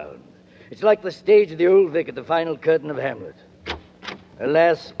 Oh, sound. It's like the stage of the Old Vic at the final curtain of Hamlet.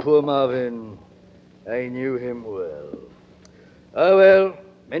 Alas, poor Marvin, I knew him well. Oh, well,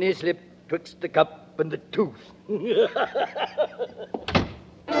 many slip twixt the cup and the tooth.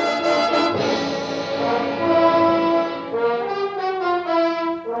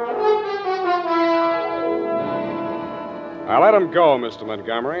 I let him go, Mr.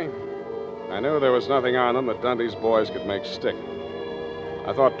 Montgomery. I knew there was nothing on them that Dundee's boys could make stick.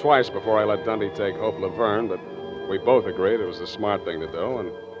 I thought twice before I let Dundee take Hope Laverne, but we both agreed it was the smart thing to do.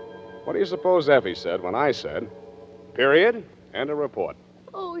 And what do you suppose Effie said when I said, period, and a report?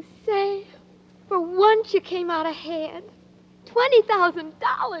 Oh, say, for once you came out ahead.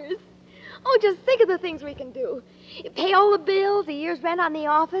 $20,000. Oh, just think of the things we can do. Pay all the bills, a year's rent on the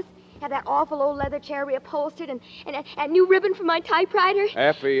office, have that awful old leather chair reupholstered, and a new ribbon for my typewriter.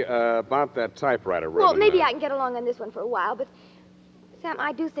 Effie, about that typewriter ribbon. Well, maybe I can get along on this one for a while, but, Sam,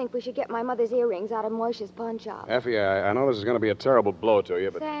 I do think we should get my mother's earrings out of Moisha's pawn shop. Effie, I know this is going to be a terrible blow to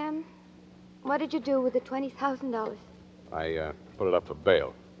you, but... Sam, what did you do with the $20,000? I put it up for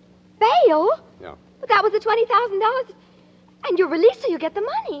bail. Bail? Yeah. But that was the $20,000. And you're released so you get the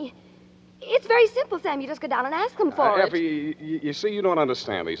money. It's very simple, Sam. You just go down and ask them for it. Effie, you see, you don't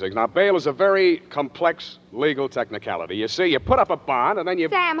understand these things. Now, bail is a very complex legal technicality. You see, you put up a bond, and then you...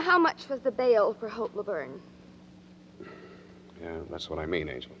 Sam, how much was the bail for Hope Laverne? Yeah, that's what I mean,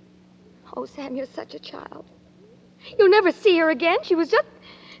 Angel. Oh, Sam, you're such a child. You'll never see her again. She was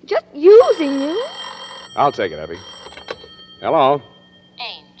just using you. I'll take it, Effie. Hello.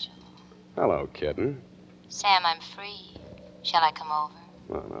 Angel. Hello, kitten. Sam, I'm free. Shall I come over?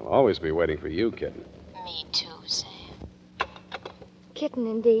 Well, I'll always be waiting for you, kitten. Me too, Sam. Kitten,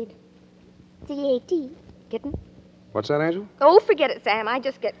 indeed. C-A-T. Kitten. What's that, Angel? Oh, forget it, Sam. I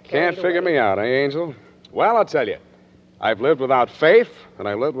just get Can't carried figure away. me out, eh, Angel? Well, I'll tell you. I've lived without faith, and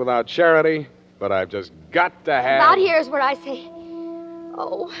I've lived without charity, but I've just got to have... About here is where I say,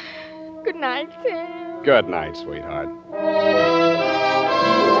 oh, good night, Sam. Good night, sweetheart.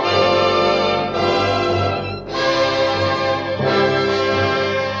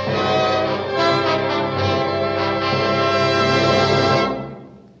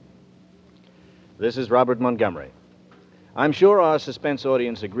 This is Robert Montgomery. I'm sure our suspense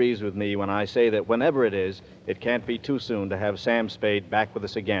audience agrees with me when I say that whenever it is, it can't be too soon to have Sam Spade back with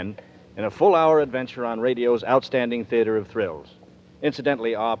us again in a full-hour adventure on radio's outstanding theater of thrills.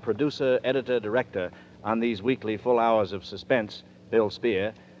 Incidentally, our producer, editor, director on these weekly full hours of suspense, Bill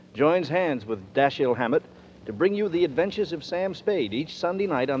Spear, joins hands with Dashiell Hammett to bring you the adventures of Sam Spade each Sunday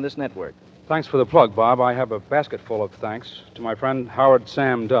night on this network. Thanks for the plug, Bob. I have a basket full of thanks to my friend Howard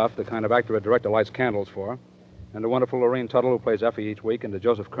Sam Duff, the kind of actor a director lights candles for, and to wonderful Lorene Tuttle, who plays Effie each week, and to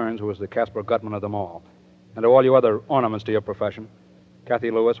Joseph Kearns, who is the Casper Gutman of them all, and to all you other ornaments to your profession, Kathy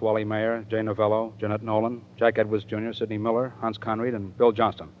Lewis, Wally Mayer, Jay Novello, Jeanette Nolan, Jack Edwards Jr., Sidney Miller, Hans Conried, and Bill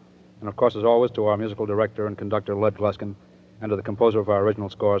Johnston. And, of course, as always, to our musical director and conductor, Led Gluskin, and to the composer of our original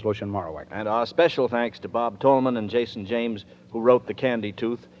scores, Lucien Morawek. And our special thanks to Bob Tolman and Jason James, who wrote The Candy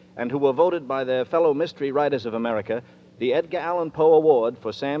Tooth, and who were voted by their fellow mystery writers of America the Edgar Allan Poe Award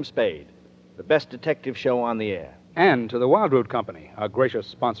for Sam Spade, the best detective show on the air. And to the Wildroot Company, our gracious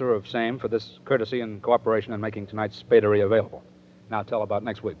sponsor of SAME, for this courtesy and cooperation in making tonight's Spadery available. Now tell about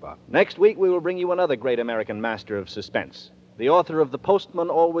next week, Bob. Next week, we will bring you another great American master of suspense, the author of The Postman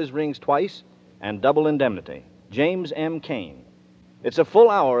Always Rings Twice and Double Indemnity, James M. Cain. It's a full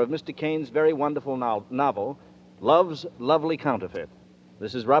hour of Mr. Cain's very wonderful novel, Love's Lovely Counterfeit.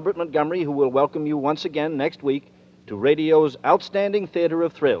 This is Robert Montgomery, who will welcome you once again next week to radio's outstanding theater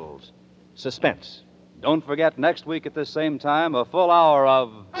of thrills, Suspense. Don't forget, next week at this same time, a full hour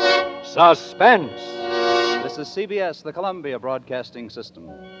of... Suspense! This is CBS, the Columbia Broadcasting System.